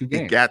that in 2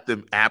 games. It got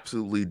them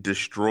absolutely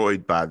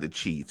destroyed by the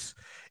Chiefs.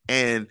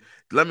 And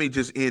let me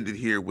just end it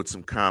here with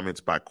some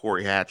comments by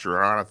Corey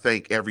Hatcher. I want to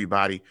thank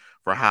everybody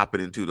for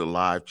hopping into the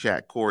live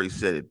chat. Corey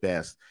said it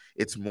best.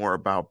 It's more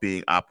about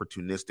being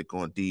opportunistic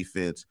on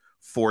defense,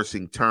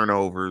 forcing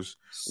turnovers,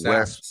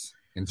 Sacks.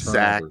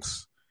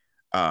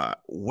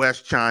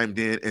 Wes chimed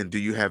in, and do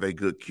you have a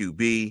good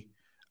QB?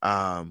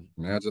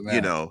 Imagine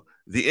that.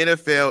 The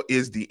NFL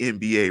is the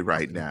NBA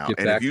right now. Get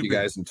back to you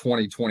guys in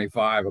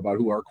 2025 about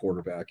who our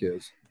quarterback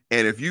is.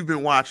 And if you've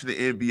been watching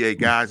the NBA,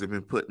 guys have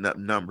been putting up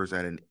numbers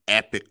at an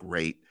epic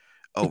rate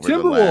over the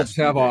Timberwolves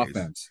have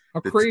offense. How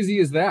crazy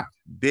is that?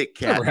 Big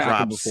Cat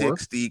dropped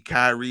 60,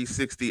 Kyrie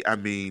 60. I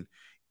mean,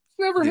 it's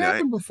never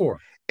happened before.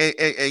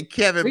 And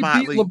Kevin they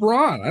Motley beat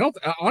LeBron. I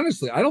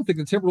don't think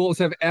the Timberwolves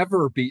have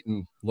ever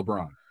beaten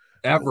LeBron.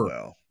 Ever.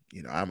 Well,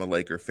 I'm a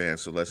Laker fan,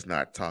 so let's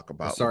not talk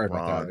about Sorry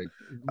LeBron.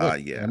 About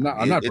that. Yeah,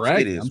 I'm not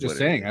bragging. I'm just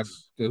saying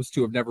those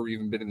two have never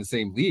even been in the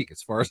same league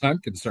as far as I'm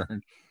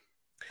concerned.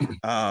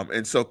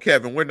 And so,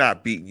 Kevin, we're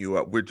not beating you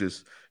up. We're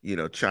just,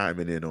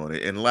 chiming in on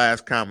it. And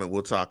last comment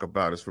we'll talk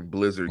about is from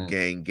Blizzard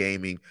Gang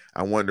Gaming.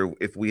 I wonder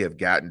if we have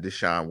gotten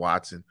Deshaun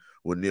Watson.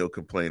 Will Neil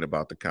complain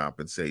about the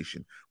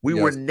compensation? We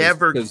were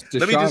never. Because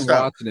Deshaun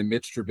Watson and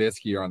Mitch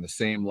Trubisky are on the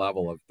same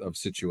level of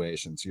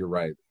situations. You're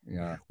right.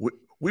 Yeah.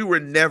 We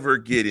were never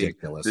getting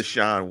ridiculous.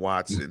 Deshaun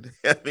Watson.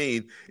 I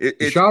mean,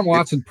 Deshaun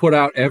Watson put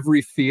out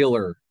every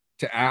feeler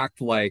to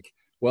act like,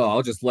 well,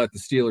 I'll just let the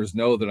Steelers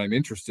know that I'm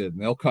interested and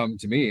they'll come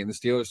to me. And the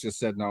Steelers just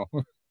said, no,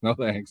 no,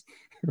 thanks.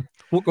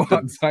 We'll go out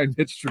and sign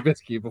Mitch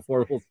Trubisky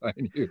before we'll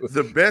sign you.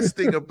 The best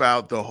thing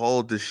about the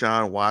whole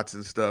Deshaun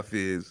Watson stuff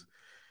is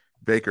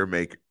Baker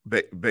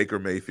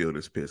Mayfield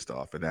is pissed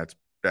off, and that's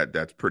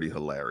pretty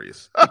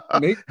hilarious.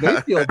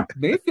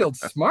 Mayfield's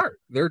smart.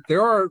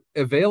 There are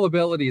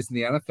availabilities in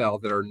the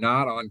NFL that are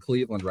not on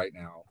Cleveland right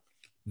now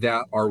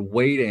that are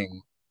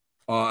waiting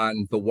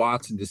on the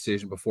Watson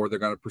decision before they're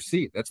going to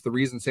proceed. That's the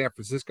reason San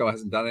Francisco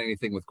hasn't done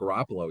anything with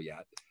Garoppolo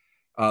yet.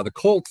 The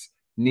Colts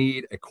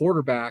need a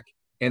quarterback,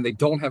 and they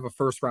don't have a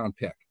first-round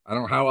pick. I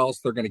don't know how else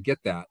they're going to get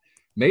that.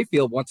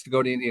 Mayfield wants to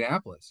go to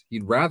Indianapolis.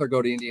 He'd rather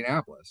go to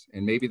Indianapolis,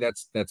 and maybe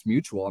that's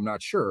mutual. I'm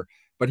not sure,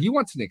 but he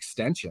wants an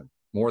extension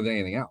more than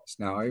anything else.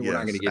 Now, we're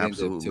not going to get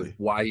into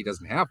why he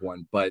doesn't have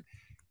one, but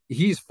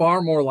he's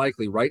far more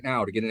likely right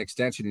now to get an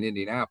extension in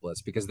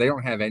Indianapolis because they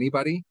don't have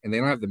anybody, and they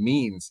don't have the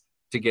means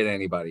to get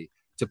anybody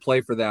to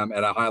play for them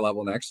at a high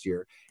level next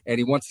year. And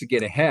he wants to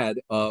get ahead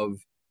of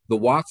the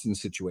Watson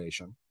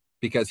situation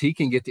because he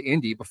can get to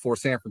Indy before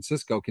San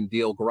Francisco can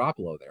deal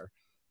Garoppolo there.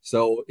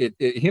 So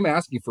him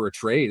asking for a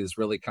trade is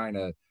really kind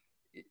of,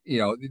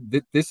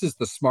 this is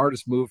the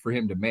smartest move for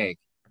him to make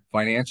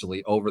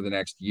financially over the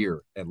next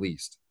year, at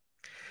least.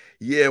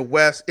 Yeah,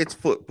 Wes, it's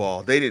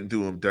football. They didn't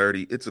do him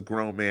dirty. It's a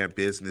grown man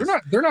business.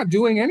 They're not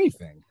doing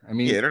anything. I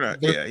mean, they're not.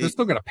 They're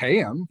still going to pay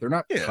him. They're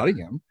not cutting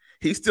him.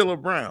 He's still a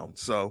Brown,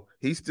 so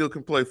he still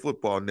can play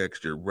football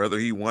next year. Whether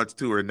he wants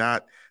to or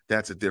not,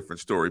 that's a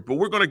different story. But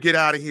we're going to get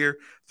out of here.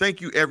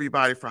 Thank you,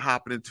 everybody, for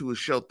hopping into a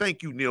show.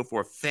 Thank you, Neil,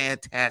 for a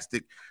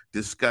fantastic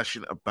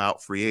discussion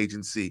about free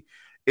agency.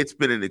 It's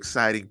been an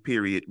exciting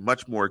period,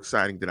 much more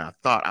exciting than I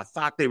thought. I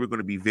thought they were going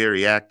to be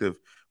very active,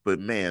 but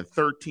man,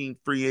 13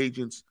 free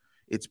agents.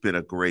 It's been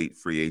a great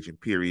free agent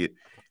period.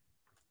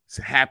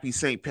 So happy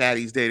St.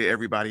 Patty's Day to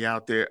everybody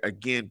out there.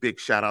 Again, big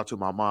shout out to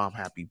my mom.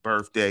 Happy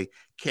birthday.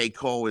 K.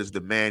 Cole is the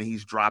man.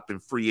 He's dropping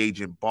free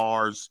agent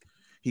bars.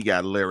 He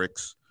got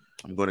lyrics.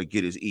 I'm going to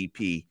get his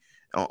EP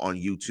on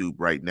YouTube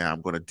right now.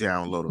 I'm going to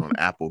download it on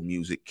Apple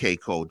Music. K.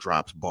 Cole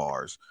drops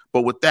bars.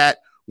 But with that,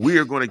 we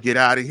are going to get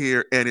out of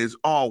here. And as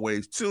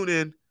always, tune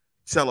in,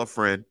 tell a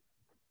friend,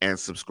 and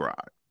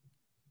subscribe.